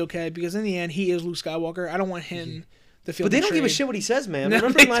Hamill gives the okay, because in the end he is Luke Skywalker. I don't want him. But they don't give a shit what he says, man.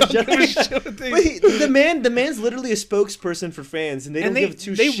 Remember in Last Jedi? the man's literally a spokesperson for fans, and they don't give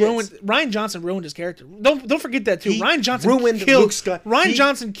two shits. Rian Johnson ruined his character. Don't forget that too. Rian Johnson ruined killed Luke Skywalker. Rian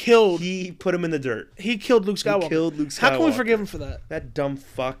Johnson killed. He put him in the dirt. He killed Luke Skywalker. How can we forgive him for that? That dumb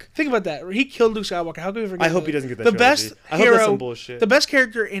fuck. Think about that. He killed Luke Skywalker. How can we forgive him? I hope he doesn't get that. The best hero, that's some bullshit. The best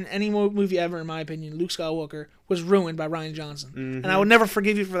character in any movie ever, in my opinion, Luke Skywalker, was ruined by Rian Johnson, and I would never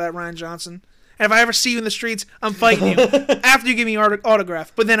forgive you for that, Rian Johnson. And if I ever see you in the streets, I'm fighting you after you give me your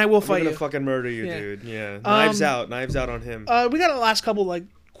autograph. But then I will fight you. I'm gonna fucking murder you, dude. Yeah, knives out on him. We got the last couple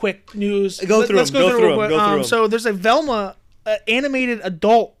quick news. Go through them. So there's a Velma animated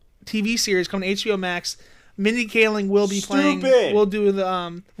adult TV series coming to HBO Max. Mindy Kaling will be playing. We'll do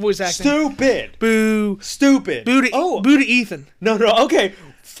the voice acting. Stupid. Boo. Stupid. Boo to Ethan. No. Okay.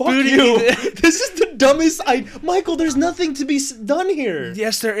 Fuck you. This is the dumbest. Michael, there's nothing to be done here.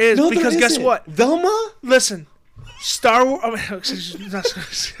 Yes, there is. No, because guess what? Velma? Listen. Star Wars. Still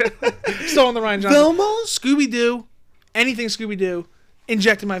on the Rian Johnson. Velma? Scooby-Doo. Anything Scooby-Doo.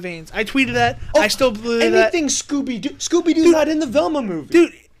 Injected my veins. I tweeted that. I still believe that. Anything Scooby-Doo. Scooby-Doo's not in the Velma movie.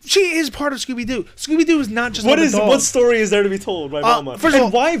 Dude. She is part of Scooby-Doo. Scooby-Doo is not just what story is there to be told by Velma? First of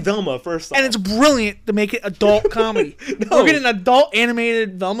all, why Velma, first off? And it's brilliant to make it adult comedy. We're getting an adult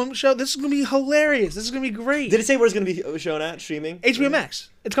animated Velma show. This is going to be hilarious. This is going to be great. Did it say where it's going to be shown at, streaming? HBO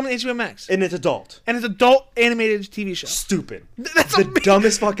Max. It's coming to HBO Max. And it's adult. And it's adult animated TV show. Stupid. That's the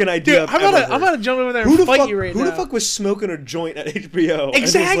dumbest fucking idea I've ever heard. I'm about to jump over there and fight you right now. Who the fuck was smoking a joint at HBO?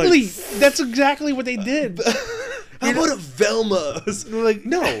 Exactly. That's exactly what they did. How about a Velma?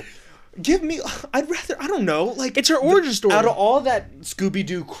 No. Give me. I don't know. It's her origin story. Out of all that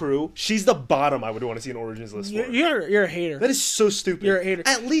Scooby-Doo crew, she's the bottom I would want to see an origins list for. You're a hater. That is so stupid. You're a hater.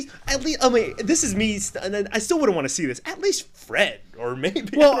 At least. I mean, this is me, and I still wouldn't want to see this. At least Fred, or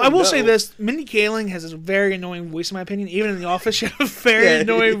maybe. Well, I will say this: Mindy Kaling has a very annoying voice, in my opinion. Even in The Office, she has a very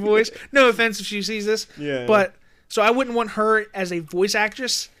annoying voice. No offense if she sees this. Yeah. But so I wouldn't want her as a voice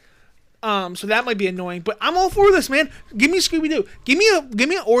actress. So that might be annoying, but I'm all for this, man. Give me Scooby-Doo. Give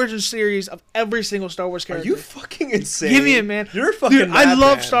me an origin series of every single Star Wars character. Are you fucking insane? Give me it, man. You're fucking. Dude, I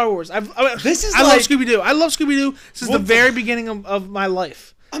love Star Wars. I love Scooby-Doo. I love Scooby-Doo since the very beginning of my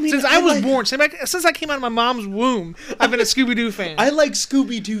life. I mean, since I was born, since I came out of my mom's womb, I've been a Scooby-Doo fan. I like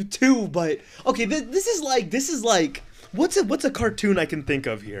Scooby-Doo too, but okay, this is like what's a cartoon I can think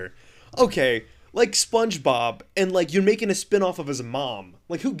of here? Okay. Like SpongeBob, and you're making a spin-off of his mom.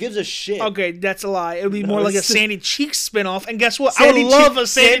 Who gives a shit? Okay, that's a lie. It would be more like a Sandy Cheeks spin-off, and guess what? I would love a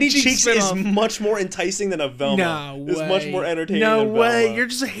Sandy Cheeks spin-off. Is much more enticing than a Velma. No way. It's much more entertaining than Velma. No way. You're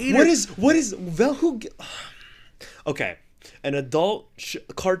just a hater. What is Velma? Okay, an adult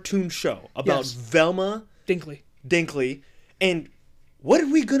cartoon show about Velma Dinkley, and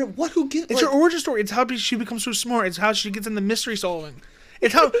It's her origin story. It's how she becomes so smart. It's how she gets into mystery solving.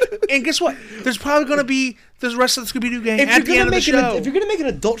 It's how, and guess what? There's probably going to be the rest of the Scooby-Doo gang at the end of the show. If you're going to make an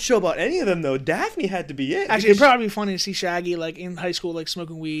adult show about any of them, though, Daphne had to be it. Actually, it'd probably be funny to see Shaggy in high school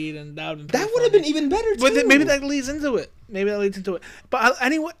smoking weed, and that would have been even better, too. But then maybe that leads into it. But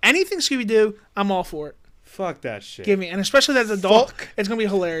anyway, anything Scooby-Doo, I'm all for it. Fuck that shit. Give me, and especially as an adult, it's going to be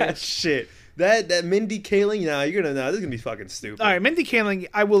hilarious. That shit. That Mindy Kaling, this is gonna be fucking stupid. All right, Mindy Kaling,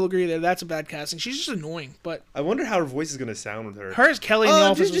 I will agree there. That's a bad casting. She's just annoying, but I wonder how her voice is gonna sound with her. Her as Kelly in The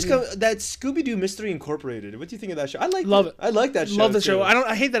Office. That Scooby-Doo Mystery Incorporated. What do you think of that show? I love it. I like that show. Love the show.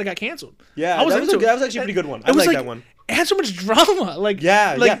 I hate that it got canceled. Yeah, that was actually a pretty good one. I like that one. It had so much drama.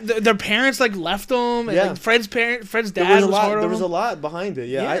 Their parents left them, and Fred's dad There was a lot behind it.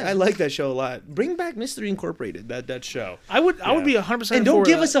 Yeah, I like that show a lot. Bring back Mystery Incorporated. That show. I would be 100%. And don't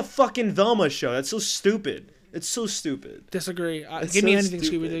give us a fucking Velma show. That's so stupid. It's so stupid. Disagree. Give me anything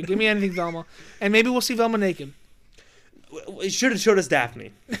Scooby-Doo. Give me anything Velma, and maybe we'll see Velma naked. It should have showed us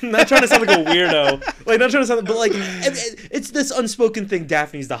Daphne. Not trying to sound like a weirdo. Not trying to sound, but it's this unspoken thing.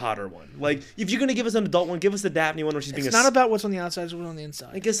 Daphne's the hotter one. If you're gonna give us an adult one, give us the Daphne one where she's being. It's not about what's on the outside; it's what's on the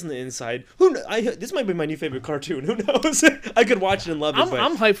inside. I guess on the inside. This might be my new favorite cartoon. Who knows? I could watch it and love it.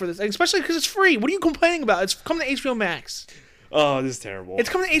 I'm hyped for this, especially because it's free. What are you complaining about? It's coming to HBO Max. Oh, this is terrible. It's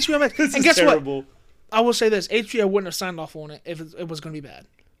coming to HBO Max. And guess what? I will say this: HBO wouldn't have signed off on it if it was going to be bad.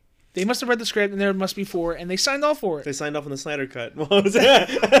 They must have read the script, and there must be 4, and they signed off for it. They signed off on the Snyder cut.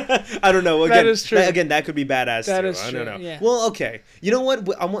 I don't know. Again, that is true. That could be badass, that too. Is true. I don't know. Yeah. Well, okay. You know what?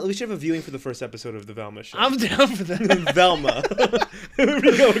 We should have a viewing for the first episode of the Velma show. I'm down for that. Velma. We're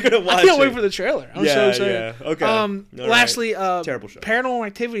going to watch I can't wait for the trailer. I'm so excited. Yeah, okay. Lastly, terrible show. Paranormal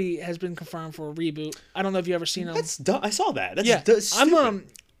Activity has been confirmed for a reboot. I don't know if you've ever seen them. I saw that. That's I'm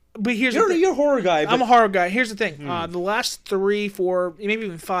But here's you're a horror guy. I'm a horror guy. Here's the thing. The last 3, 4, maybe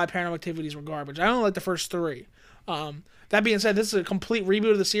even 5 Paranormal Activities were garbage. I only like the first 3. That being said, this is a complete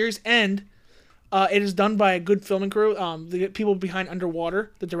reboot of the series, and it is done by a good filming crew. The people behind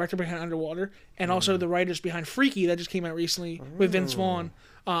Underwater, the director behind Underwater, and also the writers behind Freaky that just came out recently with Vince Vaughn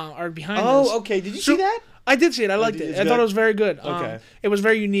are behind this. Oh, okay. Did you see that? I did see it. I liked it. I thought it was very good. Okay. It was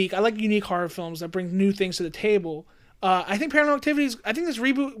very unique. I like unique horror films that bring new things to the table. I think Paranormal Activities, I think this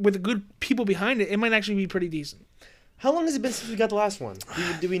reboot with the good people behind it, it might actually be pretty decent. How long has it been since we got the last one?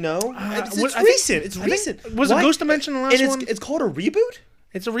 Do we know? It's recent. It's recent. Was it Ghost Dimension the last one? It's called a reboot?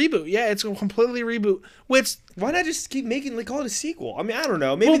 It's a reboot. Yeah, it's a completely reboot. Why not just keep call it a sequel? I mean, I don't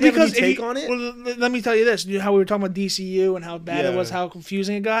know. Maybe they have a new take on it. Well, let me tell you this. You know how we were talking about DCU and how bad it was, how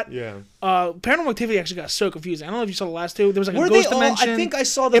confusing it got? Yeah. Paranormal Activity actually got so confusing. I don't know if you saw the last 2. There was like a Ghost Dimension. I think I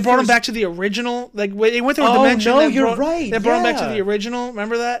saw They brought them back to the original. Like, they went through a dimension. Oh, no, you're right. They brought them back to the original.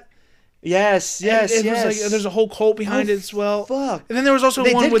 Remember that? Yes. Was like, there's a whole cult behind it as well. Fuck. And then there was also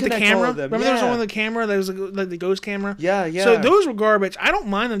one with the camera. Remember there was one with the camera that was like the ghost camera? Yeah. So those were garbage. I don't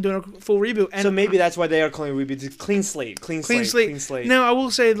mind them doing a full reboot. And so maybe that's why they are calling it a reboot. It's clean slate. Clean slate. Now, I will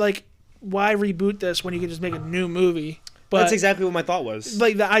say, like, why reboot this when you can just make a new movie? But that's exactly what my thought was.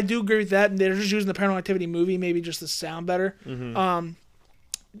 Like, I do agree with that. They're just using the Paranormal Activity movie maybe just to sound better. Mm-hmm.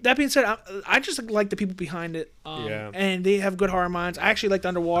 That being said, I just like the people behind it. And they have good horror minds. I actually liked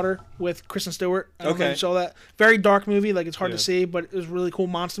Underwater with Kristen Stewart. I don't know if you saw that. Very dark movie. Like, it's hard to see, but it was a really cool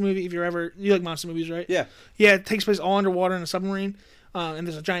monster movie. If you like monster movies, right? Yeah. Yeah, it takes place all underwater in a submarine. And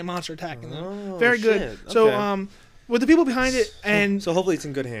there's a giant monster attacking them. Very good. Okay. So, with the people behind it, and so hopefully it's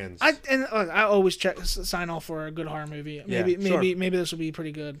in good hands. I always sign off for a good horror movie. Maybe this will be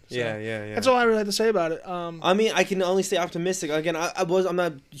pretty good. So Yeah. That's all I really have to say about it. I mean, I can only stay optimistic. Again, I'm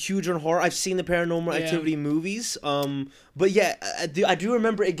not huge on horror. I've seen the Paranormal Activity movies. But yeah, I do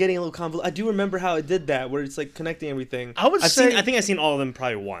remember it getting a little convoluted. I do remember how it did that, where it's like connecting everything. I think I've seen all of them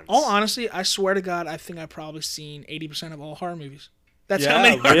probably once. All honesty, I swear to God, I think I've probably seen 80% of all horror movies. That's how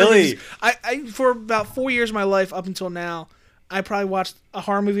many horror really? movies. I for about 4 years of my life up until now, I probably watched a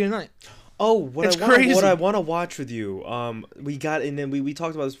horror movie a night. Oh, what I want to watch with you. We got and then we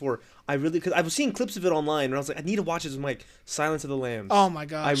talked about this before. Because I was seeing clips of it online, and I was like, I need to watch this with Mike. Silence of the Lambs. Oh my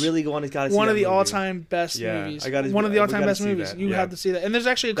gosh! I really got to see one of the movie. all-time best movies. One of the all-time best movies. That. You have to see that. And there's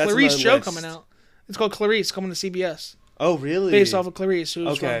actually a Clarice show coming out. It's called Clarice, coming to CBS. Oh, really? Based off of Clarice,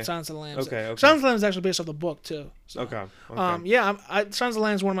 who's from Silence of the Lambs. Okay. Silence of the Lambs is actually based off the book, too. So, okay. Silence of the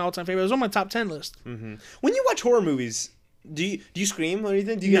Lambs is one of my all-time favorites. It was on my top 10 list. Mm-hmm. When you watch horror movies, do you scream or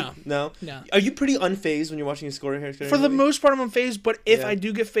anything? No. Are you pretty unfazed when you're watching a scary movie? For the most part, I'm unfazed, but if I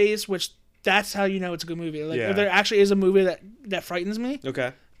do get fazed, which that's how you know it's a good movie. Like, if there actually is a movie that frightens me,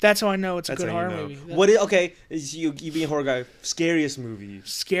 that's how I know it's a good horror movie. You being a horror guy, scariest movie?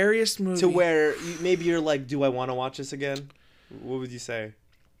 Scariest movie. To where maybe you're like, do I want to watch this again? What would you say?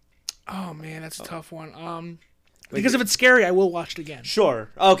 Oh, man, that's a tough one. Because if it's scary, I will watch it again.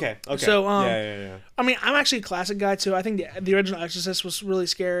 Sure. Okay. So, yeah. I mean, I'm actually a classic guy, too. I think the original Exorcist was really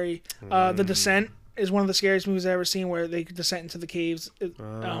scary. The Descent is one of the scariest movies I've ever seen, where they descent into the caves with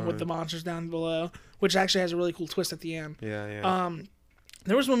the monsters down below, which actually has a really cool twist at the end. Yeah.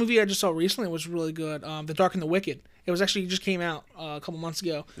 There was one movie I just saw recently that was really good, The Dark and the Wicked. It just came out a couple months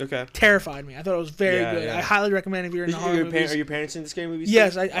ago. Okay. Terrified me. I thought it was very good. Yeah. I highly recommend if you're into horror movies. Are your parents into scary movies?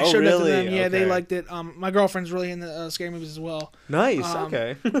 Yes, I showed that to them. Yeah, they liked it. My girlfriend's really into scary movies as well. Nice.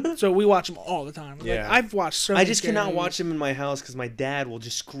 Okay. So we watch them all the time. Yeah. Like, I've watched so many. I just cannot watch them in my house because my dad will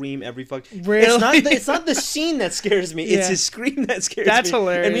just scream every fuck. Really? It's not the scene that scares me. It's his scream that scares me. That's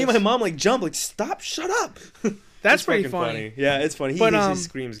hilarious. And me and my mom jump stop, shut up. That's pretty funny. Yeah, it's funny. He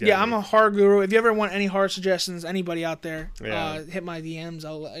screams. Yeah, I'm a horror guru. If you ever want any horror suggestions, anybody out there, hit my DMs.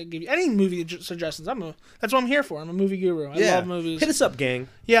 I'll give you any movie suggestions. That's what I'm here for. I'm a movie guru. I love movies. Hit us up, gang.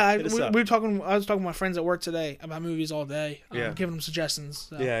 Yeah, I was talking with my friends at work today about movies all day. Giving them suggestions.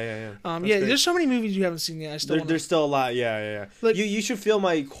 So. Yeah. There's so many movies you haven't seen yet. There's still a lot. Yeah. You should fill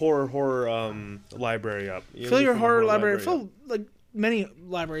my horror library up. Fill your horror library. Fill many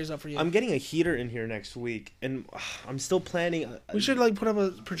libraries up for you. I'm getting a heater in here next week, and I'm still planning. We should like put up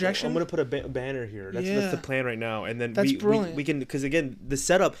a projection. I'm gonna put a banner here. That's the plan right now, and then brilliant. We can, because again, the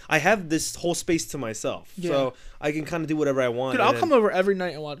setup. I have this whole space to myself, so I can kind of do whatever I want. Dude, I'll come over every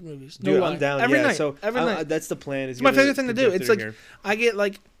night and watch movies. No dude, lie. I'm down. Every night. So every night. That's the plan. It's my favorite thing to do. It's like I get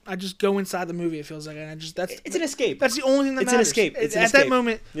like. I just go inside the movie. It feels like, and it's an escape. That's the only thing that matters. It's an escape. At that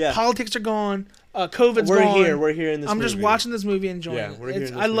moment, politics are gone. COVID's gone. We're here in this. I'm just watching this movie, enjoying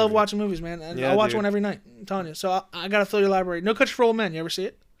it. I love watching movies, man. And I'll watch one every night. I'm telling you. So I gotta fill your library. No Country for Old Men. You ever see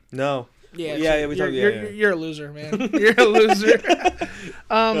it? No. Yeah. You're a loser, man. You're a loser.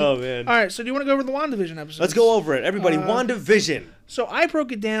 Oh man. All right. So do you want to go over the WandaVision episodes? Let's go over it, everybody. WandaVision. So I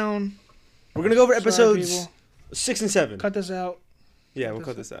broke it down. We're gonna go over episodes 6 and 7. Cut this out. Yeah, we'll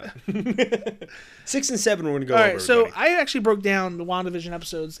cut this out. 6 and 7 we're going to go over. All right, so I actually broke down the WandaVision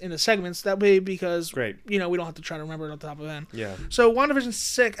episodes into segments. That way, because, we don't have to try to remember it off the top of the head. Yeah. So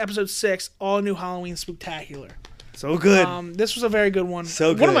WandaVision episode 6, All New Halloween Spectacular. So good. This was a very good one.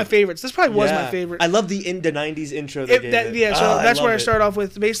 So good. One of my favorites. This probably was my favorite. I love the 90s intro they gave it. Yeah, so that's where I start off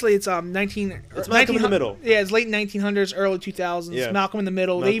with. Basically, it's It's Malcolm in the Middle. Yeah, it's late 1900s, early 2000s. Yeah. Malcolm in the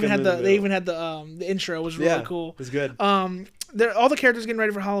Middle. They even had the intro. It was really cool. It was good. All the characters getting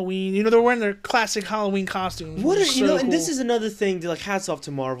ready for Halloween. You know, they're wearing their classic Halloween costumes. Cool. And this is another thing. Hats off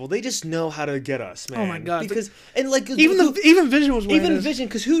to Marvel. They just know how to get us, man. Oh my god! Because even Vision was wearing Vision,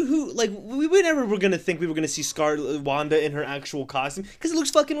 because who we never were gonna think we were gonna see Wanda in her actual costume, because it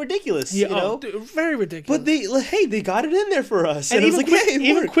looks fucking ridiculous. Yeah, you know, dude, very ridiculous. But they got it in there for us, and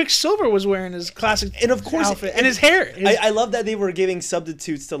even Quicksilver was wearing his classic outfit and his hair. I love that they were giving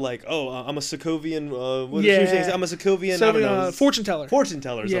substitutes to I'm a Sokovian. I'm a Sokovian. Fortune teller,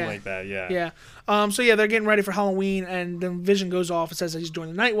 something like that. Yeah. So they're getting ready for Halloween, and then Vision goes off and says that he's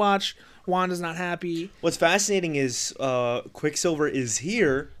joining the Night Watch. Wanda's not happy. What's fascinating is Quicksilver is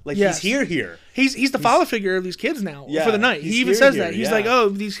here. He's here. He's the father figure of these kids now for the night. He even says that. He's like, oh,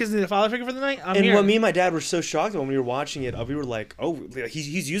 these kids need a father figure for the night? I'm here. When me and my dad were so shocked when we were watching it, we were like, oh,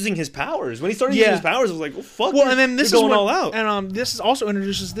 he's using his powers. When he started using his powers, I was like, oh, fuck, and then this is going all out. And this episode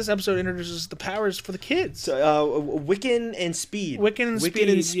introduces the powers for the kids. Wiccan and Speed. Wiccan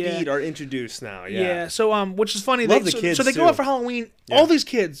and Speed are introduced now, Yeah, so, which is funny. Love the kids, so they go out for Halloween. All these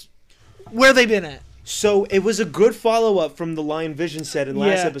kids, where they been at? So it was a good follow-up from the line Vision said in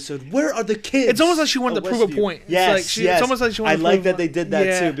last episode. Where are the kids? It's almost like she wanted to prove a point. Yes, It's almost like she wanted to prove a point. I like that they did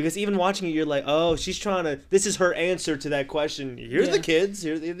that too, because even watching it, you're like, oh, she's trying to. This is her answer to that question. Here's the kids.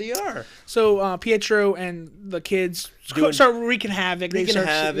 Here they are. So Pietro and the kids start wreaking havoc.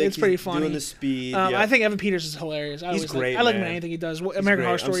 It's pretty funny. Doing the Speed. I think Evan Peters is hilarious. He's great. I like him in anything he does. American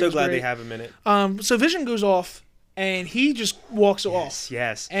Horror Story. I'm so glad they have him in it. So Vision goes off. And he just walks off.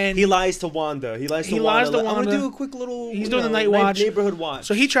 Yes. And he lies to Wanda. He lies to Wanda. I'm going to do a quick little doing the night watch. Neighborhood watch.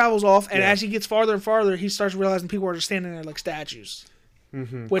 So he travels off, and as he gets farther and farther, he starts realizing people are just standing there like statues.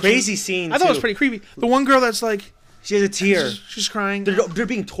 Mm-hmm. Crazy scene, I thought it was pretty creepy. The one girl that's like... She has a tear. She's crying. They're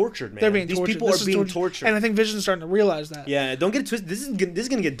being tortured, man. These people are being tortured. And I think Vision's starting to realize that. Yeah, don't get it twisted. This is going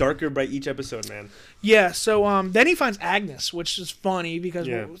to get darker by each episode, man. Yeah, so then he finds Agnes, which is funny because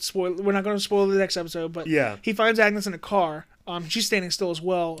we're not going to spoil the next episode, but he finds Agnes in a car. She's standing still as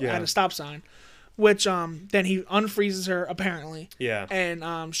well at a stop sign. Which then he unfreezes her apparently. Yeah.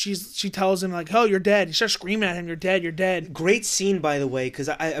 And she tells him like, "Oh, you're dead." He starts screaming at him, "You're dead! You're dead!" Great scene, by the way, because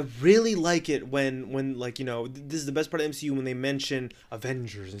I really like it when like, you know, this is the best part of MCU when they mention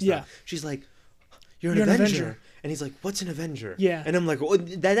Avengers and stuff. Yeah. She's like, "You're an Avenger." And he's like, "What's an Avenger?" Yeah. And I'm like, "Oh,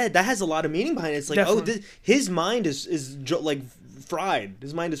 that has a lot of meaning behind it." It's like, definitely. his mind is like fried.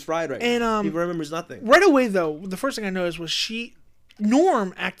 His mind is fried right now. He remembers nothing. Right away though, the first thing I noticed was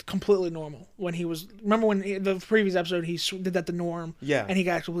Norm acted completely normal when he was. Remember when the previous episode he did that to Norm? Yeah. And he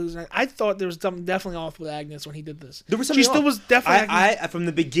got completely. I thought there was something definitely off with Agnes when he did this. There was something. She still was definitely. I from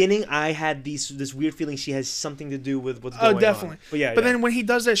the beginning I had this weird feeling she has something to do with what's going on. Oh, definitely. But then when he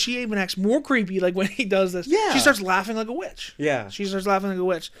does that, she even acts more creepy. Like when he does this, she starts laughing like a witch. Yeah. She starts laughing like a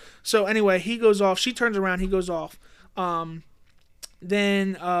witch. So anyway, he goes off. She turns around. He goes off.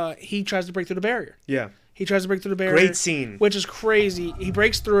 Then he tries to break through the barrier. Yeah. He tries to break through the barrier. Great scene. Which is crazy. He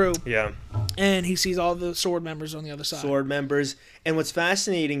breaks through. Yeah. And he sees all the Sword members on the other side. Sword members. And what's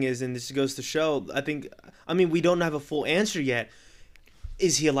fascinating is, and this goes to show, we don't have a full answer yet.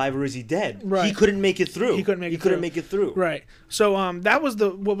 Is he alive or is he dead? Right. He couldn't make it through. He couldn't make it through. Right. So that was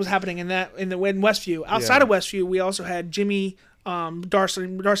what was happening in Westview. Outside of Westview, we also had Jimmy,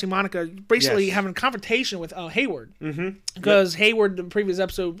 Darcy Monica basically having a confrontation with Hayward. Because Hayward, the previous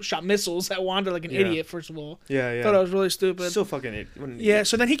episode, shot missiles at Wanda like an idiot, first of all. Yeah. Thought I was really stupid. So fucking idiot. Yeah,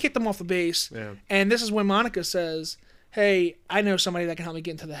 so then he kicked them off the base. Yeah. And this is when Monica says, hey, I know somebody that can help me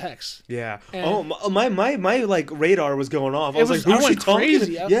get into the hex. Yeah. And my like radar was going off. I was like, who's she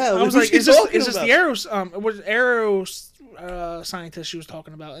crazy. talking? Yeah. I was like, is this the Arrow scientist she was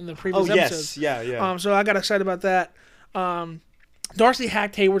talking about in the previous episodes? Yeah. So I got excited about that. Darcy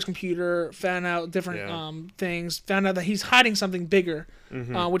hacked Hayward's computer, found out different things, found out that he's hiding something bigger,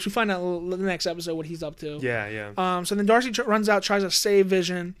 which we find out in the next episode what he's up to. Yeah. So then Darcy runs out, tries to save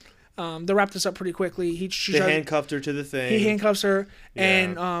Vision. They wrap this up pretty quickly. They handcuffed her to the thing. He handcuffs her,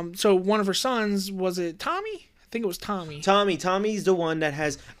 and so one of her sons, was it Tommy? I think it was Tommy. Tommy's the one that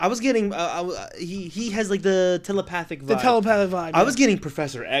has. I was getting. He has like the telepathic vibe. The telepathic vibe. I was getting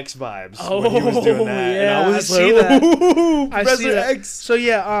Professor X vibes when he was doing that. Yeah, and I see that. Professor X. So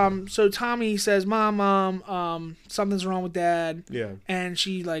yeah. So Tommy says, "Mom, something's wrong with Dad." Yeah. And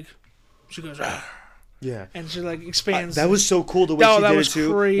she goes. Argh. Yeah. And she like expands. That was so cool the way she did it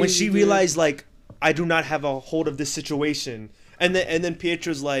too. Crazy, when she realized like I do not have a hold of this situation. And then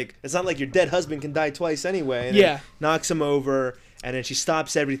Pietro's like, it's not like your dead husband can die twice anyway. And then knocks him over, and then she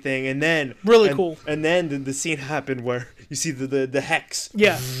stops everything, and then cool. And then the scene happened where you see the hex.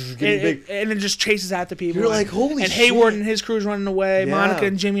 Yeah, and it just chases after people. You're like, holy shit. And Hayward and his crew's running away. Yeah. Monica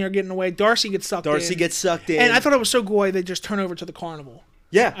and Jimmy are getting away. Darcy gets sucked in. And I thought it was so cool they just turn over to the carnival.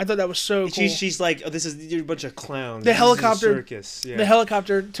 Yeah, I thought that was so cool. She's like, you're a bunch of clowns. The helicopter circus. Yeah. The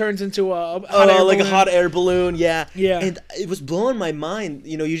helicopter turns into a hot air balloon. Yeah. And it was blowing my mind.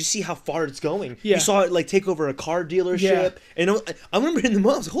 You know, you just see how far it's going. Yeah. You saw it like take over a car dealership. Yeah. And I remember in the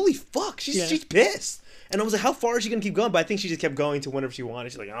moment, I was like, holy fuck, she's pissed. And I was like, how far is she gonna keep going? But I think she just kept going to whenever she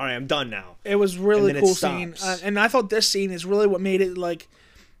wanted. She's like, all right, I'm done now. It was really cool scene, and I thought this scene is really what made it like.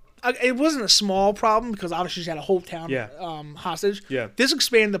 It wasn't a small problem because obviously she had a whole town hostage. Yeah. This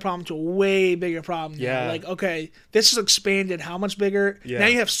expanded the problem to a way bigger problem. Yeah. Like, okay, this has expanded how much bigger? Yeah. Now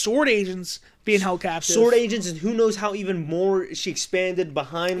you have sword agents being held captive. Sword agents, and who knows how even more she expanded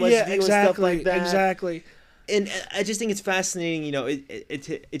behind Westview and stuff like that. Exactly. And I just think it's fascinating, you know,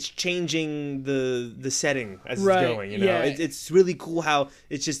 it's changing the setting as it's going, you know. Yeah. It's really cool how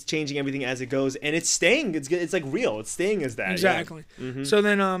it's just changing everything as it goes, and it's staying. It's like real. It's staying as that. Exactly. Yeah. Mm-hmm. So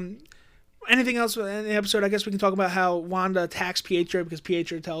then, anything else in the episode? I guess we can talk about how Wanda attacks Pietro because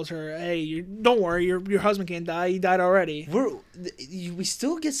Pietro tells her, "Hey, don't worry, your husband can't die. He died already." We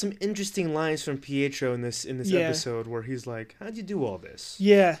still get some interesting lines from Pietro in this episode where he's like, "How'd you do all this?"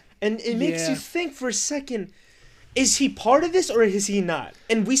 Yeah. And it makes you think for a second, is he part of this or is he not?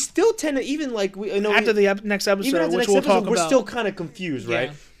 And we still tend to, even like, after the next episode, which we'll talk about. We're still kind of confused, right?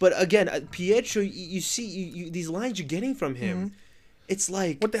 Yeah. But again, Pietro, you see these lines you're getting from him. Mm-hmm. It's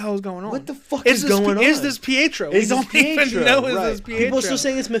like, what the hell is going on? What the fuck is going on? Is this Pietro? We don't even know is this Pietro. People are still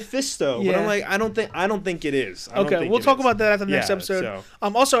saying it's Mephisto, but I'm like, I don't think it is. Okay, we'll talk about that after the next episode. So.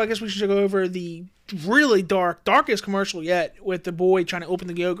 Also, I guess we should go over the really darkest commercial yet with the boy trying to open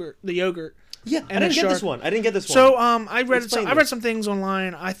the yogurt. Yeah, I didn't get this one. So I read some things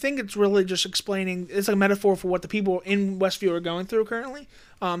online. I think it's really just explaining. It's like a metaphor for what the people in Westview are going through currently.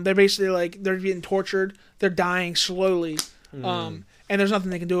 They're basically like they're getting tortured. They're dying slowly. And there's nothing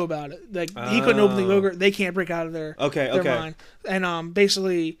they can do about it. Like he couldn't open the yogurt. They can't break out of their mind. And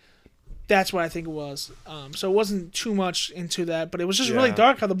basically, that's what I think it was. So it wasn't too much into that, but it was just really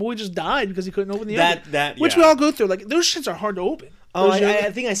dark how the boy just died because he couldn't open the yogurt. Which we all go through. Like those shits are hard to open. I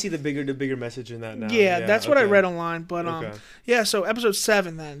think I see the bigger message in that now. Yeah, that's what I read online. But so episode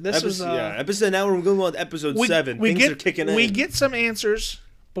 7 then. Episode. Now we're going on episode 7. Things are kicking in. We get some answers.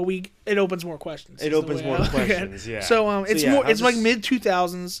 But it opens more questions. It opens more questions, yeah. So it's like mid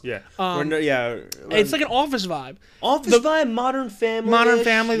 2000s. Yeah. It's like an Office vibe. Vibe, Modern Family. Modern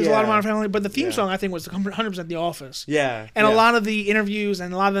Family. There's a lot of Modern Family, but the theme song I think was 100% The Office. Yeah. And a lot of the interviews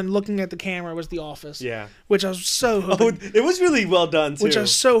and a lot of them looking at the camera was The Office. Yeah. Which I was so hoping. It was really well done too. Which I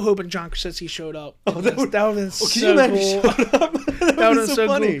was so hoping John Krasinski showed up. That would have been so cool. That would have been so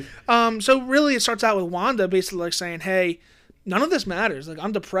funny. Cool. So really, it starts out with Wanda basically like saying, "Hey, none of this matters. Like,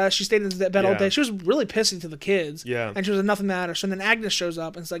 I'm depressed." She stayed in bed all day. She was really pissy to the kids. Yeah. And she was like, nothing matters. So then Agnes shows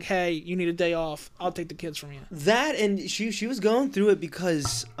up and it's like, "Hey, you need a day off. I'll take the kids from you." That, and she was going through it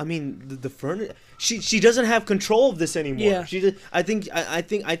because, I mean, the furniture. She doesn't have control of this anymore. Yeah. I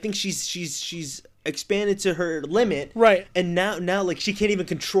think she's expanded to her limit. Right. And now like she can't even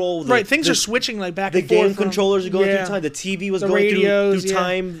control things are switching like back and forth. The game controllers are going through time. The TV was going through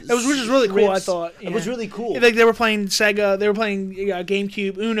time. Which was really cool, I thought. Yeah. It was really cool. Like they were playing Sega, they were playing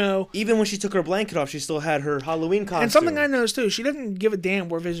GameCube, Uno. Even when she took her blanket off, she still had her Halloween costume. And something I noticed too, she didn't give a damn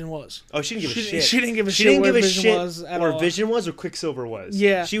where Vision was. Oh, she didn't give a shit. She didn't give a shit where Vision was at all. Or Vision was or Quicksilver was.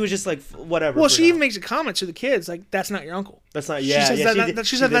 Yeah. She was just like, whatever. Well, she even makes a comment to the kids, like, "That's not your uncle." That's not, She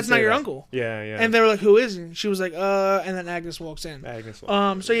said that's not your uncle. Yeah. And they were like, "Who is he?" She was like, and then Agnes walks in.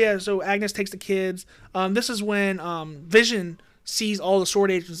 So Agnes takes the kids. This is when Vision sees all the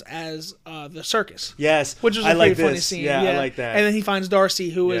sword agents as the circus. Yes. Which was a pretty funny scene. Yeah, I like that. And then he finds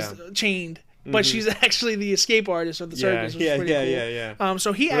Darcy, who is chained. But she's actually the escape artist of the circus. Which is pretty cool. Yeah.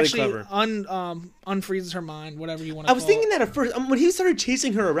 So he really actually unfreezes her mind, whatever you want to call it. I was thinking that at first. When he started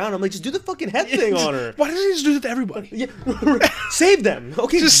chasing her around, I'm like, just do the fucking head thing on her. Why doesn't he just do that to everybody? Yeah. Save them.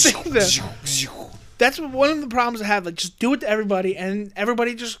 Okay. Just save them. That's one of the problems I have. Like, just do it to everybody, and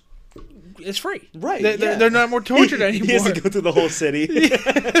everybody just... It's free. Right. They're not more tortured anymore. He has to go through the whole city.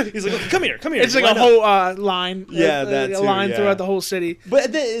 He's like, come here. It's like a whole line. Yeah, that a too, line throughout the whole city.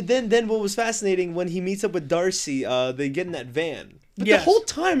 But then what was fascinating, when he meets up with Darcy, they get in that van. But the whole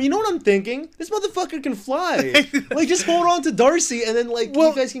time, you know what I'm thinking? This motherfucker can fly. Like, just hold on to Darcy, and then, like,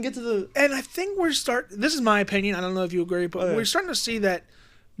 you guys can get to the... And I think this is my opinion, I don't know if you agree, but we're starting to see that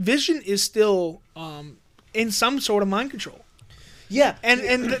Vision is still in some sort of mind control. Yeah.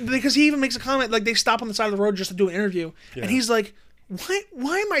 And because he even makes a comment, like, they stop on the side of the road just to do an interview, and he's like,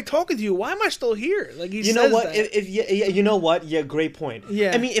 why am I talking to you? Why am I still here? Like, he says know what? That. You know what? Yeah, great point.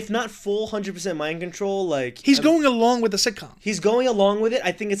 Yeah. I mean, if not full 100% mind control, like... He's going along with the sitcom. He's going along with it.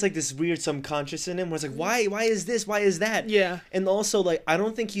 I think it's like this weird subconscious in him where it's like, why is this? Why is that? Yeah. And also, like, I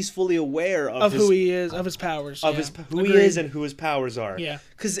don't think he's fully aware of who he is, of his powers. Of who he is and who his powers are. Yeah.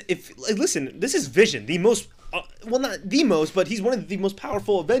 Because listen, this is Vision, the most... well, not the most, but he's one of the most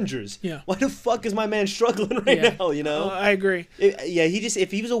powerful Avengers. Yeah. Why the fuck is my man struggling right now, you know? I agree.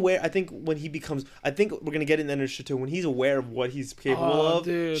 If he was aware, I think when he becomes... I think we're going to get in that shit too. When he's aware of what he's capable of,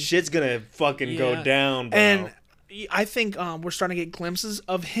 dude. Shit's going to fucking go down, bro. And I think we're starting to get glimpses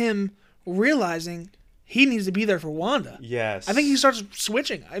of him realizing... he needs to be there for Wanda. Yes. I think he starts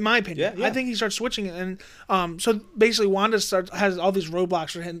switching, in my opinion. Yeah. I think he starts switching. And so basically Wanda has all these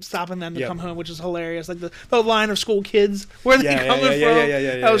roadblocks for him, stopping them to come home, which is hilarious. Like the line of school kids, where they coming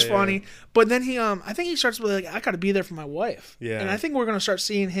from. That was funny. But then I think he starts to be like, I got to be there for my wife. Yeah. And I think we're going to start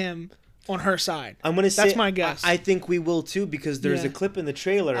seeing him on her side. I'm gonna say that's my guess. I think we will too, because there's a clip in the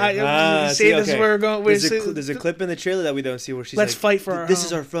trailer. This is where we're going. There's a clip in the trailer that we don't see where she's let's like, fight for our this home.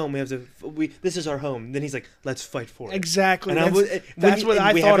 is our home. This is our home. Then he's like, let's fight for it. Exactly. And that's what I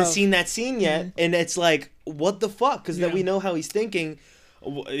thought. We haven't seen that scene yet, and it's like, what the fuck? Because we know how he's thinking.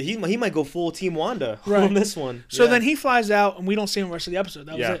 He might go full Team Wanda on this one. So then he flies out, and we don't see him the rest of the episode.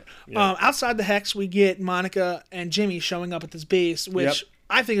 That was it. Yeah. Outside the Hex, we get Monica and Jimmy showing up at this base, which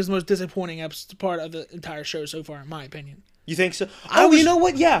I think is the most disappointing part of the entire show so far, in my opinion. You think so? You know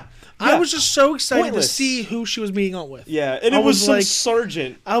what? Yeah. I was just so excited to see who she was meeting up with. Yeah, and it was some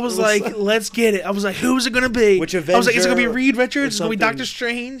sergeant. I was like, let's get it. I was like, who's it going to be? Which Avenger? I was like, is it going to be Reed Richards? Is it going to be Doctor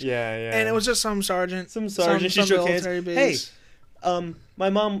Strange? Yeah. And it was just some sergeant. Some she shook hands. Hey,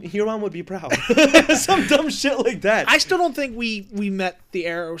 your mom would be proud. Some dumb shit like that. I still don't think we met the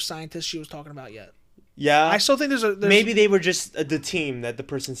aero scientist she was talking about yet. Yeah, I still think there's maybe they were just the team that the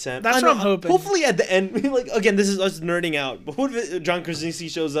person sent. That's what I'm hoping. Hopefully at the end, like, again, this is us nerding out. But what if John Krasinski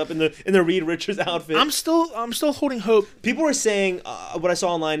shows up in the Reed Richards outfit? I'm still holding hope. People were saying what I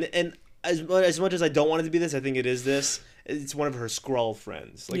saw online, and as much as I don't want it to be this, I think it is this. It's one of her Skrull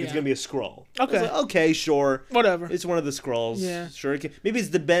friends. Like, it's gonna be a Skrull. Okay. Like, okay, sure. Whatever. It's one of the Skrulls. Yeah. Sure. Maybe it's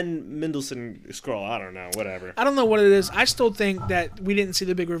the Ben Mendelsohn Skrull. I don't know. Whatever. I don't know what it is. I still think that we didn't see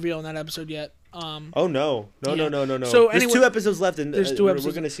the big reveal in that episode yet. Oh no. No. So there's 2 episodes left, and there's 2 episodes.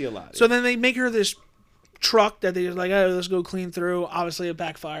 We're gonna see a lot. So then they make her this truck that they're like, oh, let's go clean through. Obviously, it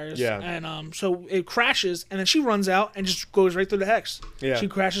backfires. Yeah. And so it crashes, and then she runs out and just goes right through the Hex. Yeah. She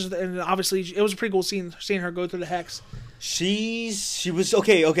crashes, and obviously it was a pretty cool seeing her go through the Hex. She was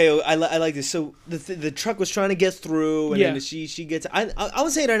okay. I like this. So the truck was trying to get through, and then she gets. I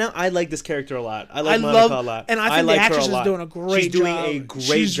would say right now, I like this character a lot. I like Monica a lot, and I think the actress is doing a great job. She's doing a great job.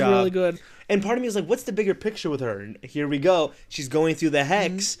 She's really good. And part of me is like, what's the bigger picture with her? And here we go. She's going through the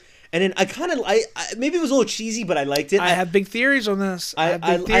Hex. And then I maybe it was a little cheesy, but I liked it. I have big theories on this. I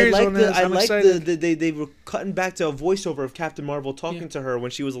like they were cutting back to a voiceover of Captain Marvel talking to her when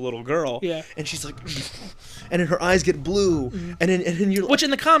she was a little girl. Yeah. And she's like, and then her eyes get blue, and then you're like, which in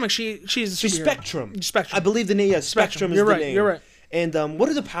the comics she's Spectrum. Spectrum. I believe the name. Yeah, Spectrum is the name. You're right. And what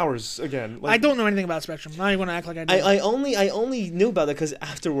are the powers again? Like, I don't know anything about Spectrum. Now you want to act like I do. I only knew about it because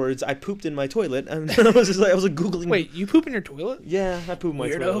afterwards I pooped in my toilet, and I was like googling. Wait, you poop in your toilet? Yeah, I poop in my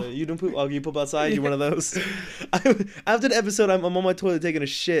toilet. You don't poop? Oh, you poop outside? You one of those? After the episode, I'm on my toilet taking a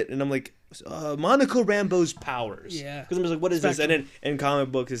shit, and I'm like, Monica Rambeau's powers. Yeah. Because I'm just like, what is Spectrum. This? And then in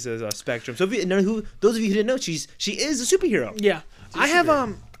comic books it says Spectrum. So those of you who didn't know, she is a superhero. Yeah. I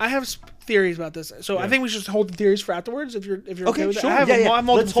have theories about this. So I think we should hold the theories for afterwards if you're okay with sure. that.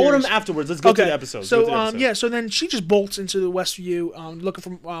 Let's hold them afterwards. Let's go to the episode. So so then she just bolts into the Westview looking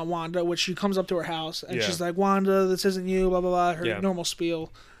for Wanda, which she comes up to her house and she's like, "Wanda, this isn't you, blah blah blah," her normal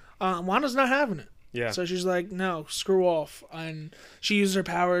spiel. Wanda's not having it. Yeah. So she's like, "No, screw off." And she uses her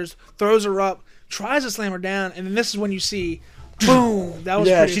powers, throws her up, tries to slam her down, and then this is when you see, boom! That was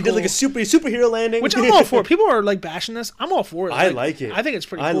pretty she cool. did like a superhero landing, which I'm all for. People are like bashing this. I'm all for it. I like it. I think it's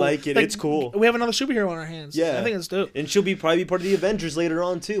pretty. I cool. like it. Like, it's cool. We have another superhero on our hands. Yeah, I think it's dope. And she'll probably be part of the Avengers later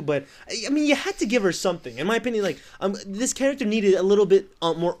on too. But I mean, you had to give her something. In my opinion, like this character needed a little bit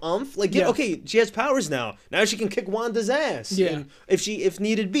more oomph. Like, okay, she has powers now. Now she can kick Wanda's ass. Yeah. And if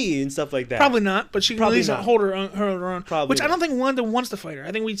needed be and stuff like that. Probably not, but she can at least hold her own. Probably. Which I don't think Wanda wants to fight her.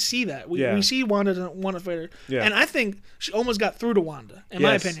 I think we see that. We see Wanda doesn't want to fight her. Yeah. And I think she almost got through to Wanda. In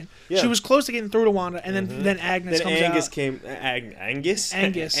my opinion. Yeah. She was close to getting through to Wanda, and then Agnes comes out.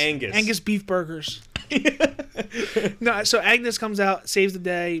 Angus beef burgers. No, so Agnes comes out, saves the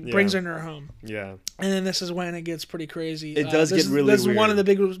day, brings her into her home. Yeah. And then this is when it gets pretty crazy. It does get really weird. This is one of the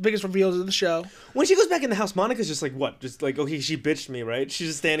biggest reveals of the show. When she goes back in the house, Monica's just like, what? Just like, okay, she bitched me, right? She's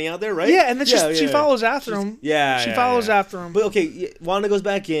just standing out there, right? Yeah, and then she follows after him. She follows after him. But okay, Wanda goes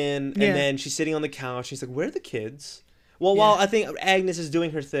back in, and then she's sitting on the couch. She's like, where are the kids? Well, while I think Agnes is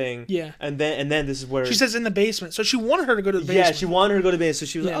doing her thing, and then this is where she says in the basement. So she wanted her to go to the basement. Yeah, she wanted her to go to the basement.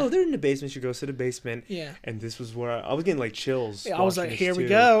 So she was like, "Oh, they're in the basement." She goes to the basement. Yeah, and this was where I was getting like chills. Yeah, I was like, "Here we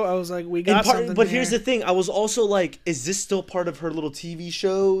go." I was like, "We got something." But here's the thing: I was also like, "Is this still part of her little TV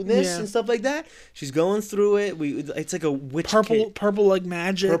show? And stuff like that?" She's going through it. It's like a witch purple like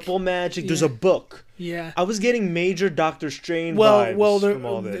magic. Purple magic. There's a book. Yeah, I was getting major Doctor Strange vibes from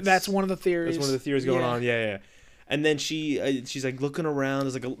all this. That's one of the theories. That's one of the theories going on. Yeah. And then she's like looking around.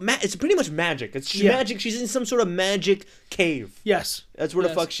 There's like it's pretty much magic. It's magic. She's in some sort of magic cave. Yes, that's where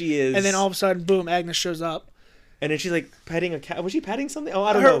the fuck she is. And then all of a sudden, boom! Agnes shows up. And then she's like petting a cat. Was she petting something? Oh,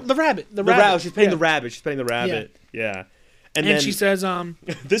 I don't know. The rabbit. The rabbit. She's petting the rabbit. She's petting the rabbit. Yeah. And then she says,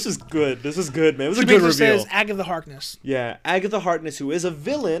 "This is good. This is good, man. It was a good reveal." She says Agatha Harkness. Yeah, Agatha Harkness, who is a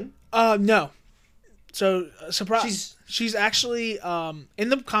villain. No. So surprise. She's actually in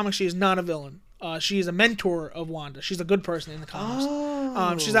the comics. She is not a villain. She is a mentor of Wanda. She's a good person in the comics.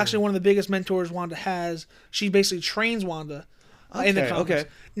 Oh. She's actually one of the biggest mentors Wanda has. She basically trains Wanda in the comics. Okay.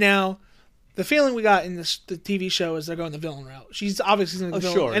 Now, the feeling we got in the TV show is they're going the villain route. She's obviously going the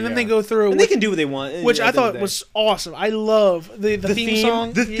villain. Sure, and then they go through... And they can do what they want. Which I thought was awesome. I love the theme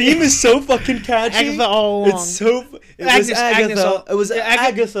song. The theme is so fucking catchy. Agatha all along. It's so... It was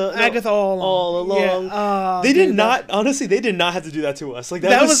Agatha. Agatha all along. Yeah. They did not... Honestly, they did not have to do that to us. Like,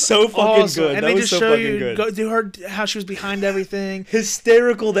 that was so fucking awesome. good. And they just show you how she was behind everything.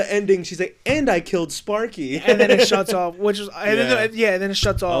 Hysterical, the ending. She's like, and I killed Sparky. And then it shuts off. Which is... then it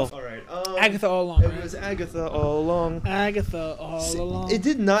shuts off. All right. Agatha all along. It was Agatha all along. Agatha all along. It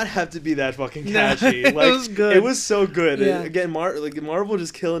did not have to be that fucking catchy. It was good. It was so good. Yeah. Again, Marvel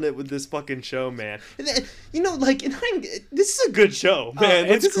just killing it with this fucking show, man. And then, this is a good show, man.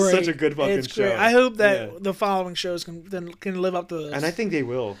 This is such a good fucking show. Great. I hope that the following shows can live up to this. And I think they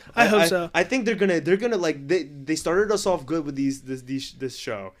will. I hope so. I think they're gonna like they started us off good with this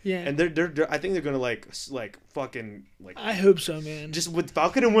show. Yeah. And I think they're gonna like fucking like. I hope so, man. Just with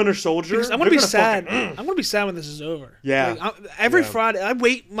Falcon and Winter Soldier. Because I'm gonna be sad. I'm gonna be sad when this is over. Yeah. Every Friday, I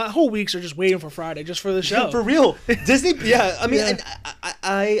wait. My whole weeks are just waiting for Friday, just for the show. For real, Disney. Yeah. I mean,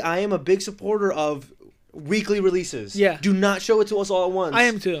 I am a big supporter of weekly releases. Yeah. Do not show it to us all at once. I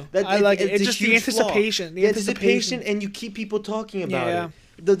am too. I like it. It's just the anticipation. The anticipation, and you keep people talking about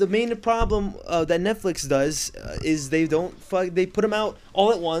it. The main problem that Netflix does is they put them out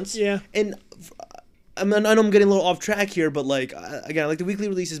all at once. Yeah. And I know I'm getting a little off track here, but like again, I like the weekly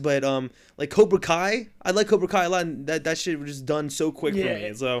releases, but like Cobra Kai, I like Cobra Kai a lot, and that shit was just done so quick for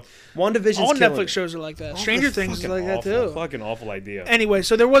me. So WandaVision's all Netflix shows are like that. Stranger Things is like that too. Fucking awful idea. Anyway,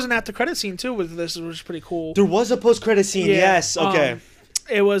 so there was an after credit scene too with this, which was pretty cool. There was a post credit scene. Yeah. Yes. Okay.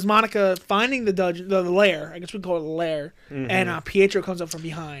 It was Monica finding the lair. I guess we call it a lair. Mm-hmm. And Pietro comes up from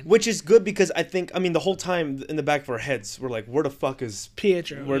behind. Which is good because the whole time in the back of our heads, we're like, where the fuck is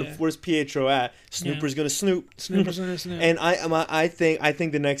Pietro? Where's Pietro at? Snooper's gonna snoop. Snooper's gonna snoop. And I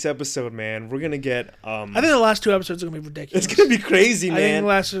think the next episode, man, we're gonna get. I think the last 2 episodes are gonna be ridiculous. It's gonna be crazy, man. I think the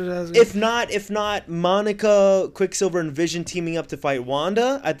last 2 episodes. If not, Monica, Quicksilver, and Vision teaming up to fight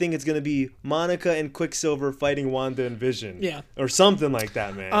Wanda. I think it's gonna be Monica and Quicksilver fighting Wanda and Vision. Yeah. Or something like that.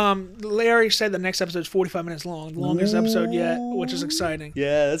 that, man. Larry said the next episode is 45 minutes long, the longest episode yet, which is exciting.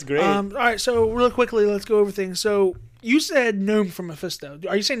 Yeah, that's great. All right, so real quickly, let's go over things. So you said no from Mephisto.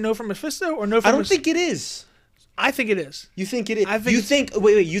 Are you saying no from Mephisto or no from? I don't think it is. I think it is. You think it is? You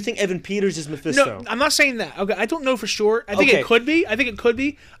think Evan Peters is Mephisto? No, I'm not saying that. Okay, I don't know for sure. I think it could be. I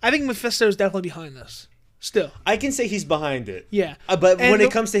think Mephisto is definitely behind this. Still, I can say he's behind it. Yeah, but when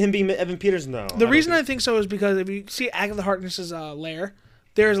it comes to him being Evan Peters, no. The reason I think so is because if you see Agatha Harkness's lair,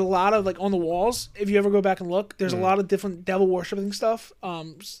 there's a lot of on the walls. If you ever go back and look, there's a lot of different devil worshipping stuff.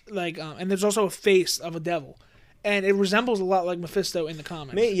 And there's also a face of a devil, and it resembles a lot like Mephisto in the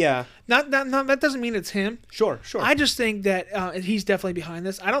comics. Yeah. Not that doesn't mean it's him. Sure. I just think that he's definitely behind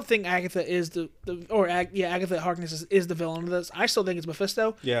this. I don't think Agatha is Agatha Harkness is the villain of this. I still think it's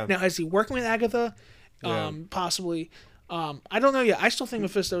Mephisto. Yeah. Now, is he working with Agatha? Possibly. I don't know yet. I still think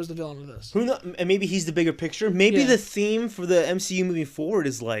Mephisto is the villain of this. Who knows? And maybe he's the bigger picture. Maybe the theme for the MCU moving forward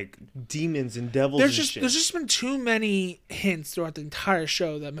is like demons and devils. There's just been too many hints throughout the entire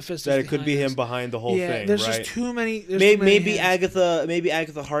show that Mephisto. That it could be him behind the whole thing. There's right? just too many. Maybe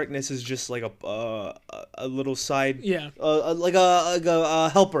Agatha Harkness is just like a little side. Yeah. Like a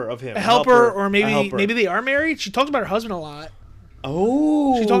helper of him. A helper, or maybe they are married. She talks about her husband a lot.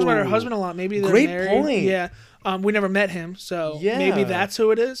 Oh. She talks about her husband a lot. Maybe they're great married. Point. Yeah. We never met him, so maybe that's who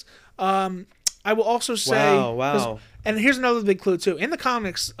it is. I will also say, wow. And here's another big clue too. In the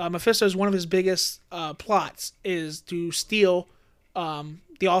comics, Mephisto's one of his biggest plots is to steal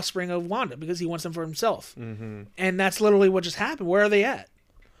the offspring of Wanda because he wants them for himself. Mm-hmm. And that's literally what just happened. Where are they at?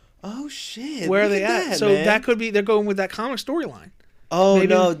 Oh shit! Where are they at? So that could be they're going with that comic storyline. Oh maybe,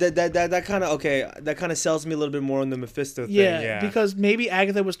 no, that kind of that kind of sells me a little bit more on the Mephisto thing. Yeah, because maybe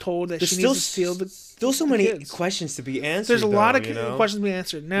Agatha was told that she needs to steal still so many questions to be answered. There's a lot of questions to be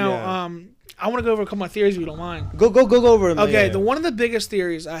answered. Now, I want to go over a couple of theories if you don't mind. Go over them. Okay, one of the biggest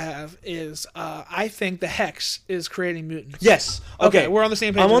theories I have is I think the Hex is creating mutants. Yes. Okay, we're on the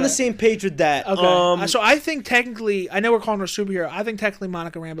same page. I'm on the same page with that. Okay, so I think technically, I know we're calling her a superhero. I think technically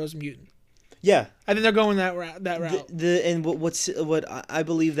Monica Rambeau's a mutant. Yeah, I think they're going that route. And what I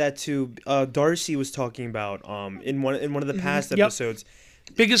believe that too. Darcy was talking about in one of the past episodes.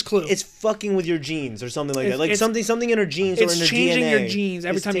 Biggest clue. It's fucking with your genes or something like that. Like something in her genes or in her DNA. It's changing your genes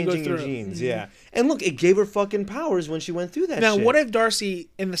every time you go through. Your genes, yeah. And look, it gave her fucking powers when she went through that. Now, shit. what if Darcy,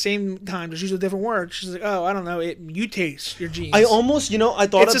 in the same time, just use a different word? She's like, oh, I don't know, it mutates your genes. I almost, I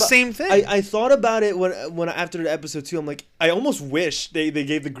thought it's the same thing. I thought about it when after episode 2, I'm like, I almost wish they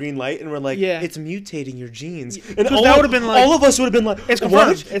gave the green light and were like, it's mutating your genes. And that would have been like, all of us would have been like, it's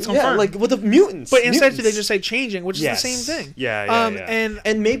confirmed. What? It's confirmed. Yeah, like with the mutants. But instead they just say changing, which is the same thing. Yeah.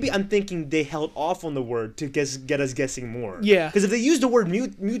 And maybe I'm thinking they held off on the word to get us guessing more. Yeah. Because if they used the word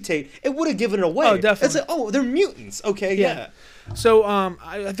mutate, it would have given it away. Oh, definitely. It's like, oh, they're mutants. Okay, yeah. So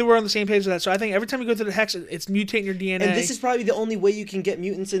I think we're on the same page with that. So I think every time you go through the Hex, it's mutating your DNA. And this is probably the only way you can get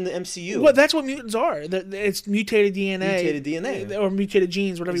mutants in the MCU. Well, that's what mutants are. It's mutated DNA. Mutated DNA. Or mutated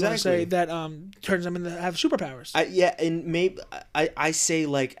genes, whatever you want to say, that turns them into have superpowers. And maybe I say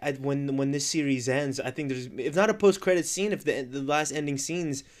like when this series ends, I think there's, if not a post-credit scene, if the last ending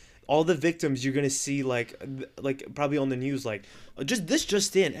scenes, all the victims you're gonna see like probably on the news like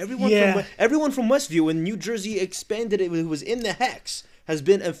just in everyone from Westview and New Jersey expanded it who was in the Hex has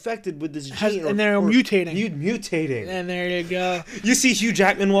been infected with this gene and they're mutating. Mutating. And there you go. You see Hugh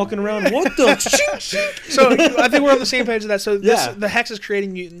Jackman walking around. What the? So I think we're on the same page with that. So the Hex is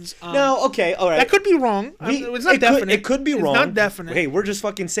creating mutants. No, okay, all right. That could be wrong. It's not definite. It could be wrong. It's not definite. Hey, we're just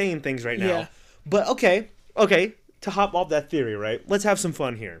fucking saying things right now. Yeah. But okay. To hop off that theory, right? Let's have some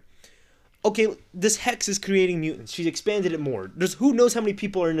fun here. Okay, this Hex is creating mutants. She's expanded it more. Who knows how many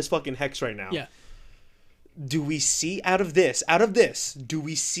people are in this fucking Hex right now? Yeah. Do we see out of this? Do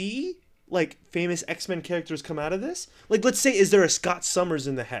we see like famous X-Men characters come out of this? Like, let's say, is there a Scott Summers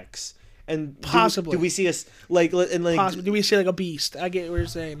in the Hex? And possibly. Do we see us possibly? Do we see like a Beast? I get what you're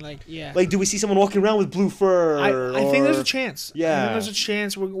saying. Like, yeah. Like, do we see someone walking around with blue fur? I think there's a chance. Yeah. I think there's a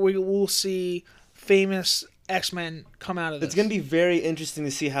chance we'll see famous X-Men come out of this. It's gonna be very interesting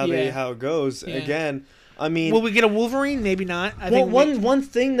to see how it goes. Yeah. Again, I mean, will we get a Wolverine? Maybe not. I think one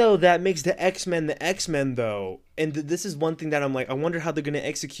thing though that makes the X-Men though, and this is one thing that I'm like, I wonder how they're gonna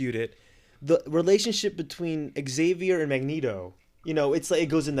execute it. The relationship between Xavier and Magneto. It's like it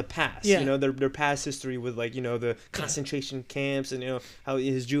goes in the past. Yeah. Their past history with like the concentration camps and how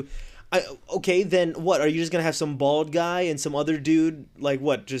his Jew. Okay, then what? Are you just gonna have some bald guy and some other dude like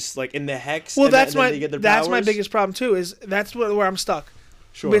what? Just like in the Hex? Well, that's my biggest problem too. Is that's where I'm stuck.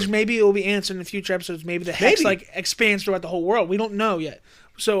 Sure. Which maybe it will be answered in future episodes. Maybe the Hex like expands throughout the whole world. We don't know yet.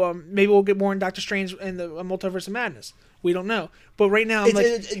 So maybe we'll get more in Doctor Strange and the Multiverse of Madness. We don't know. But right now,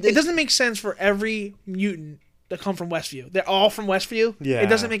 it doesn't make sense for every mutant to come from Westview. They're all from Westview. Yeah. It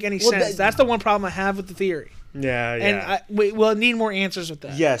doesn't make any sense. That's the one problem I have with the theory. Yeah, yeah. And we'll need more answers with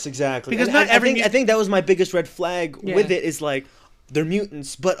that. Yes, exactly. Because I think that was my biggest red flag with it is like, they're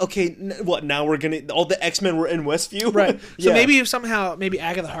mutants, but okay, what, now we're gonna, all the X-Men were in Westview? Right. So maybe if somehow,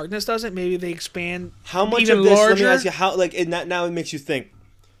 Agatha Harkness does it, maybe they expand how much of this, larger. Let me ask you, how, like, now it makes you think,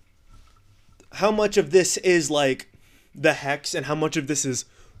 how much of this is, like, the Hex, and how much of this is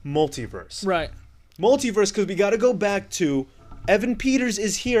multiverse? Right. Multiverse, because we gotta go back to, Evan Peters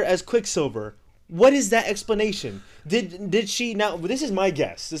is here as Quicksilver. What is that explanation? Did she, now, this is my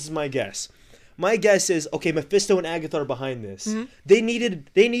guess, My guess is, okay, Mephisto and Agatha are behind this. Mm-hmm.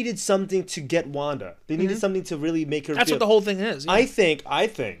 They needed something to get Wanda. They needed something to really make her. That's what the whole thing is. Yeah. I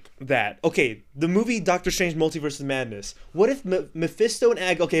think that, okay, the movie Doctor Strange Multiverse of Madness. What if Mephisto and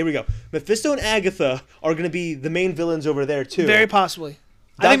Agatha? Okay, here we go. Mephisto and Agatha are going to be the main villains over there too. Very possibly.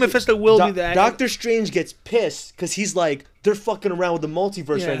 I think Mephisto will do that. Doctor Strange gets pissed because he's like, they're fucking around with the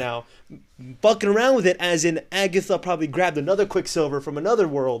multiverse right now. Fucking around with it as in Agatha probably grabbed another Quicksilver from another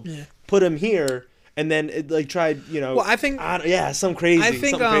world, put him here, and then it, like tried, Well, I think some crazy. I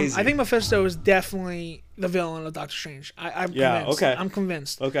think Mephisto is definitely the villain of Doctor Strange. I'm convinced. Okay. I'm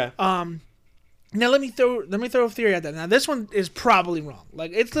convinced. Okay. Now let me throw a theory at that. Now this one is probably wrong.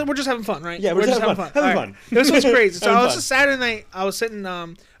 Like we're just having fun, right? Yeah, we're just having fun. Having fun. This was crazy. So it was a Saturday night. I was sitting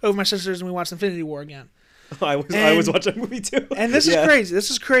over my sister's and we watched Infinity War again. I was watching that movie too. And this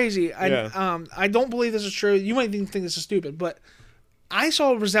is crazy. I don't believe this is true. You might think this is stupid, but I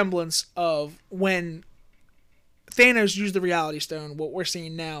saw a resemblance of when Thanos used the Reality Stone, what we're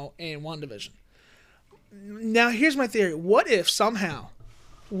seeing now in WandaVision. Now here's my theory. What if somehow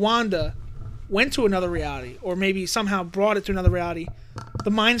Wanda went to another reality, or maybe somehow brought it to another reality,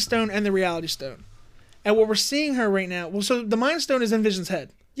 the Mind Stone and the Reality Stone. And what we're seeing her right now, so the Mind Stone is in Vision's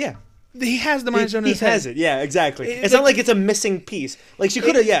head. Yeah. He has the Mind Stone in his head. He has it, yeah, exactly. It's not like it's a missing piece. Like she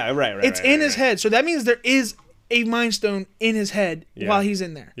could have, right. It's in his head, so that means there is a Mind Stone in his head while he's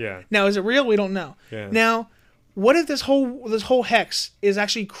in there. Yeah. Now, is it real? We don't know. Yeah. Now, what if this whole hex is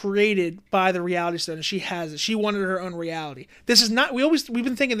actually created by the Reality Stone and she has it? She wanted her own reality. This is not. We've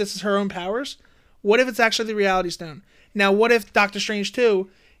been thinking this is her own powers. What if it's actually the Reality Stone? Now, what if Doctor Strange 2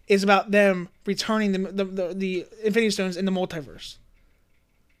 is about them returning the Infinity Stones in the multiverse?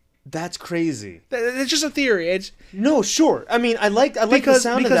 That's crazy. It's just a theory. No, sure. I mean, I like the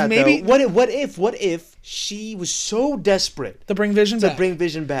sound of that. Maybe, though. What if she was so desperate to bring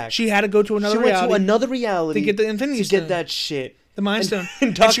Vision back? She had to go to another reality. She went to another reality to get the Infinity Stone. To get that shit. The Mind Stone.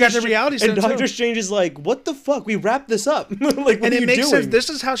 And she got the Reality Stone. And Doctor Strange is like, what the fuck? We wrapped this up. Like, what and it makes doing? sense. This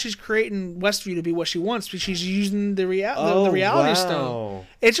is how she's creating Westview to be what she wants. Because she's using the Reality Stone.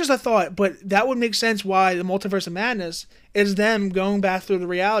 It's just a thought, but that would make sense why the Multiverse of Madness is them going back through the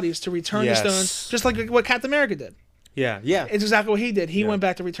realities to return the stones, just like what Captain America did. Yeah. It's exactly what he did. He went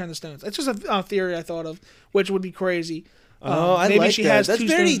back to return the stones. It's just a theory I thought of, which would be crazy. I maybe like she that.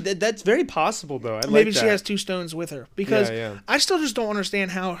 Has That's very possible, though. Maybe she has two stones with her, because I still just don't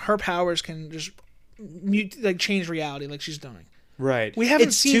understand how her powers can just change reality like she's doing. Right. We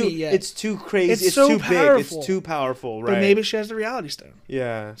haven't seen it yet. It's too crazy. It's so too powerful. Big. It's too powerful. Right. But maybe she has the Reality Stone.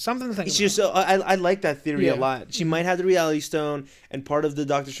 Yeah. Something to think about. I like that theory a lot. She might have the Reality Stone, and part of the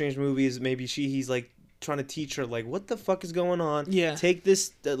Doctor Strange movie is maybe he's like trying to teach her, like, what the fuck is going on? Yeah. Take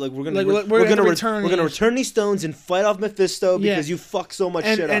this, we're gonna return these stones and fight off Mephisto because you fuck so much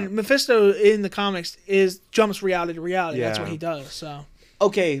shit up. And Mephisto in the comics jumps reality to reality. Yeah. That's what he does. So.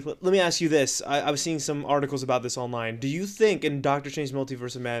 Okay, let me ask you this. I was seeing some articles about this online. Do you think in Doctor Strange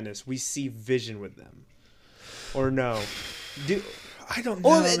Multiverse of Madness we see Vision with them, or no? I don't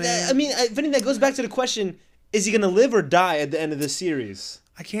know. Man. I mean, if anything, that goes back to the question: is he gonna live or die at the end of this series?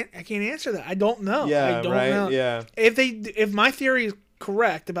 I can't answer that. I don't know. Yeah, I don't know. Yeah. If my theory is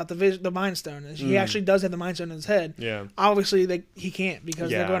correct about the Mind Stone, and he actually does have the Mind Stone in his head. Yeah. Obviously, he can't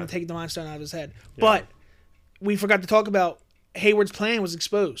because they're going to take the Mind Stone out of his head. Yeah. But we forgot to talk about Hayward's plan was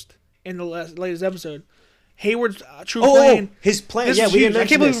exposed in the latest episode. Hayward's true plan. His plan. We didn't mention I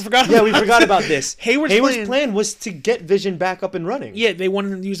can't believe we forgot. We forgot about this. Hayward's plan was to get Vision back up and running. Yeah, they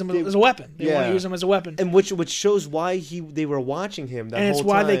wanted to use him as a weapon. They wanted to use him as a weapon, and which shows why they were watching him that whole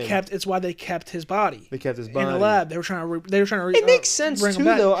time. It's why they kept his body. They kept his body in the lab. They were trying to. It makes sense too,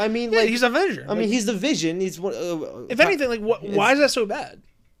 though. I mean, he's a Vision. I mean, he's the Vision. He's if anything, why is that so bad?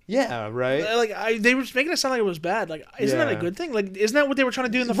 Yeah, right. They were making it sound like it was bad. Like, isn't that a good thing? Like, isn't that what they were trying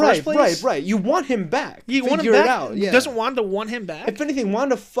to do in the first place? Right. You want him back. You want him back. It out. Yeah. Doesn't Wanda want him back? If anything,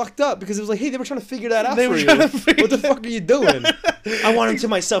 Wanda fucked up because it was like, hey, they were trying to figure that out for you. What the fuck are you doing? I want him to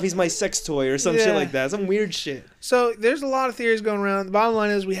myself. He's my sex toy or some shit like that. Some weird shit. So there's a lot of theories going around. The bottom line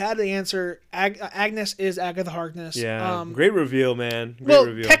is we had the answer. Agnes is Agatha Harkness. Yeah. Great reveal, man. Great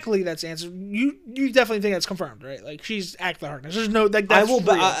reveal. Technically that's the answer. You definitely think that's confirmed, right? Like she's Agatha Harkness. There's no like that's real.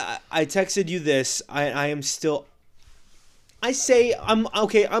 I texted you this. I am still. I say I'm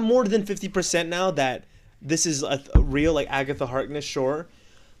okay. I'm more than 50% now that this is a real like Agatha Harkness. Sure.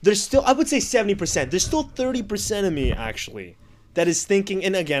 There's still, I would say 70%. There's still 30% of me actually that is thinking,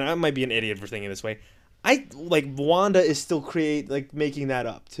 and again, I might be an idiot for thinking this way. I like Wanda is still making that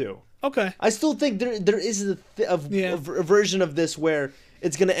up too. Okay. I still think there is a version of this where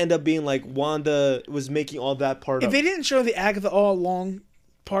it's gonna end up being like Wanda was making all that part. If they didn't show the Agatha all along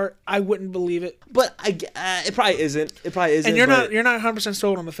part, I wouldn't believe it. But it probably isn't. It probably isn't. And you're not 100%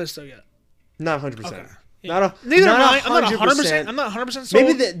 sold on Mephisto yet. Not 100%. Okay. Yeah. Neither am I. I'm not 100%. I'm not 100% sold.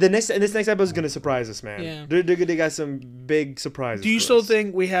 Maybe this next episode is gonna surprise us, man. Yeah. They got some big surprises. Do you still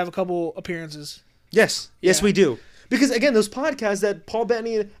think we have a couple appearances? Yes, we do. Because again, those podcasts that Paul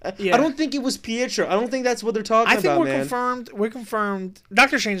Bettany, I don't think it was Pietro. I don't think that's what they're talking about. I think we're confirmed.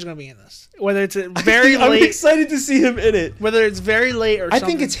 Doctor Strange is going to be in this. Whether it's very late. I'm excited to see him in it. Whether it's very late or something. I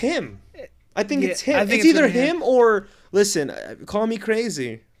think it's him. I think it's him. It's either him or listen. Call me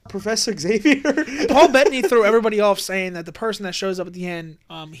crazy. Professor Xavier. Paul Bettany threw everybody off saying that the person that shows up at the end,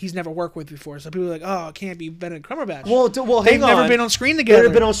 he's never worked with before. So people are like, oh, it can't be Benedict Cumberbatch. Well, they've never been on screen together.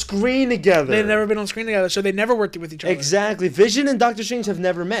 They've never been on screen together, so they never worked with each other. Exactly. Vision and Doctor Strange have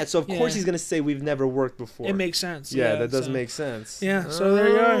never met, so of course he's gonna say we've never worked before. It makes sense. Yeah, that does make sense. Yeah. So there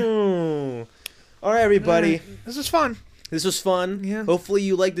you are. All right, everybody. This was fun. Yeah. Hopefully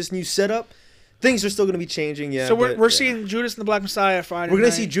you like this new setup. Things are still going to be changing, yeah. So we're seeing Judas and the Black Messiah Friday night. We're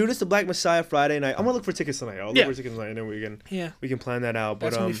going to see Judas the Black Messiah Friday night. I'm going to look for tickets tonight. I'll look for tickets tonight, and then we can plan that out.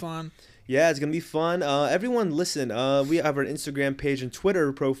 That's going to be fun. Yeah, it's going to be fun. Everyone, listen, we have our Instagram page and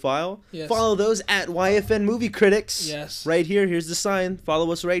Twitter profile. Yes. Follow those at YFN Movie Critics. Yes. Right here. Here's the sign.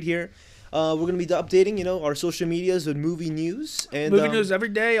 Follow us right here. We're going to be updating, our social medias with movie news. And movie news every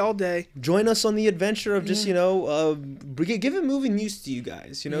day, all day. Join us on the adventure of just, giving movie news to you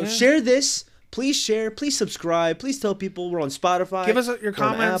guys. Share this. Please share. Please subscribe. Please tell people we're on Spotify. Give us your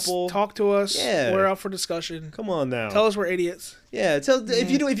comments. Apple. Talk to us. Yeah. We're up for discussion. Come on now. Tell us we're idiots. Yeah. If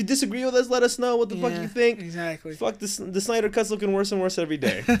you disagree with us, let us know what the fuck you think. Exactly. Fuck the Snyder Cut's looking worse and worse every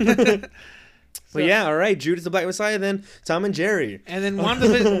day. But yeah, all right. Judas the Black Messiah, then Tom and Jerry, and then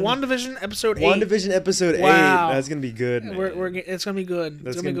WandaVision Episode 8. WandaVision Episode 8. That's gonna be good. Man. It's gonna be good.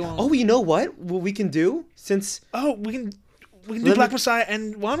 It's gonna be going. Oh, you know what we can do since? We can do Black Messiah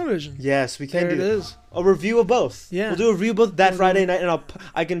and WandaVision. Yes, we can. There it is. A review of both. Yeah, we'll do a review of both that Friday night,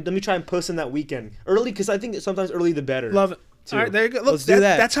 and let me try and post in that weekend early because I think sometimes early the better. Love it. Too. All right, there you go. Look, let's do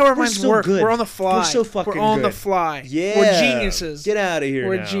that. That's how our minds work. Good. We're on the fly. We're so fucking good. We're on the fly. Yeah, we're geniuses. Get out of here.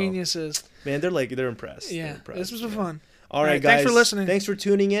 We're geniuses. Man, they're impressed. Yeah, this was fun. All right, guys. Thanks for listening. Thanks for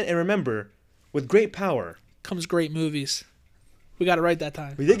tuning in, and remember, with great power comes great movies. We got it right that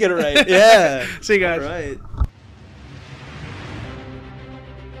time. We did get it right. Yeah. See you guys. All right.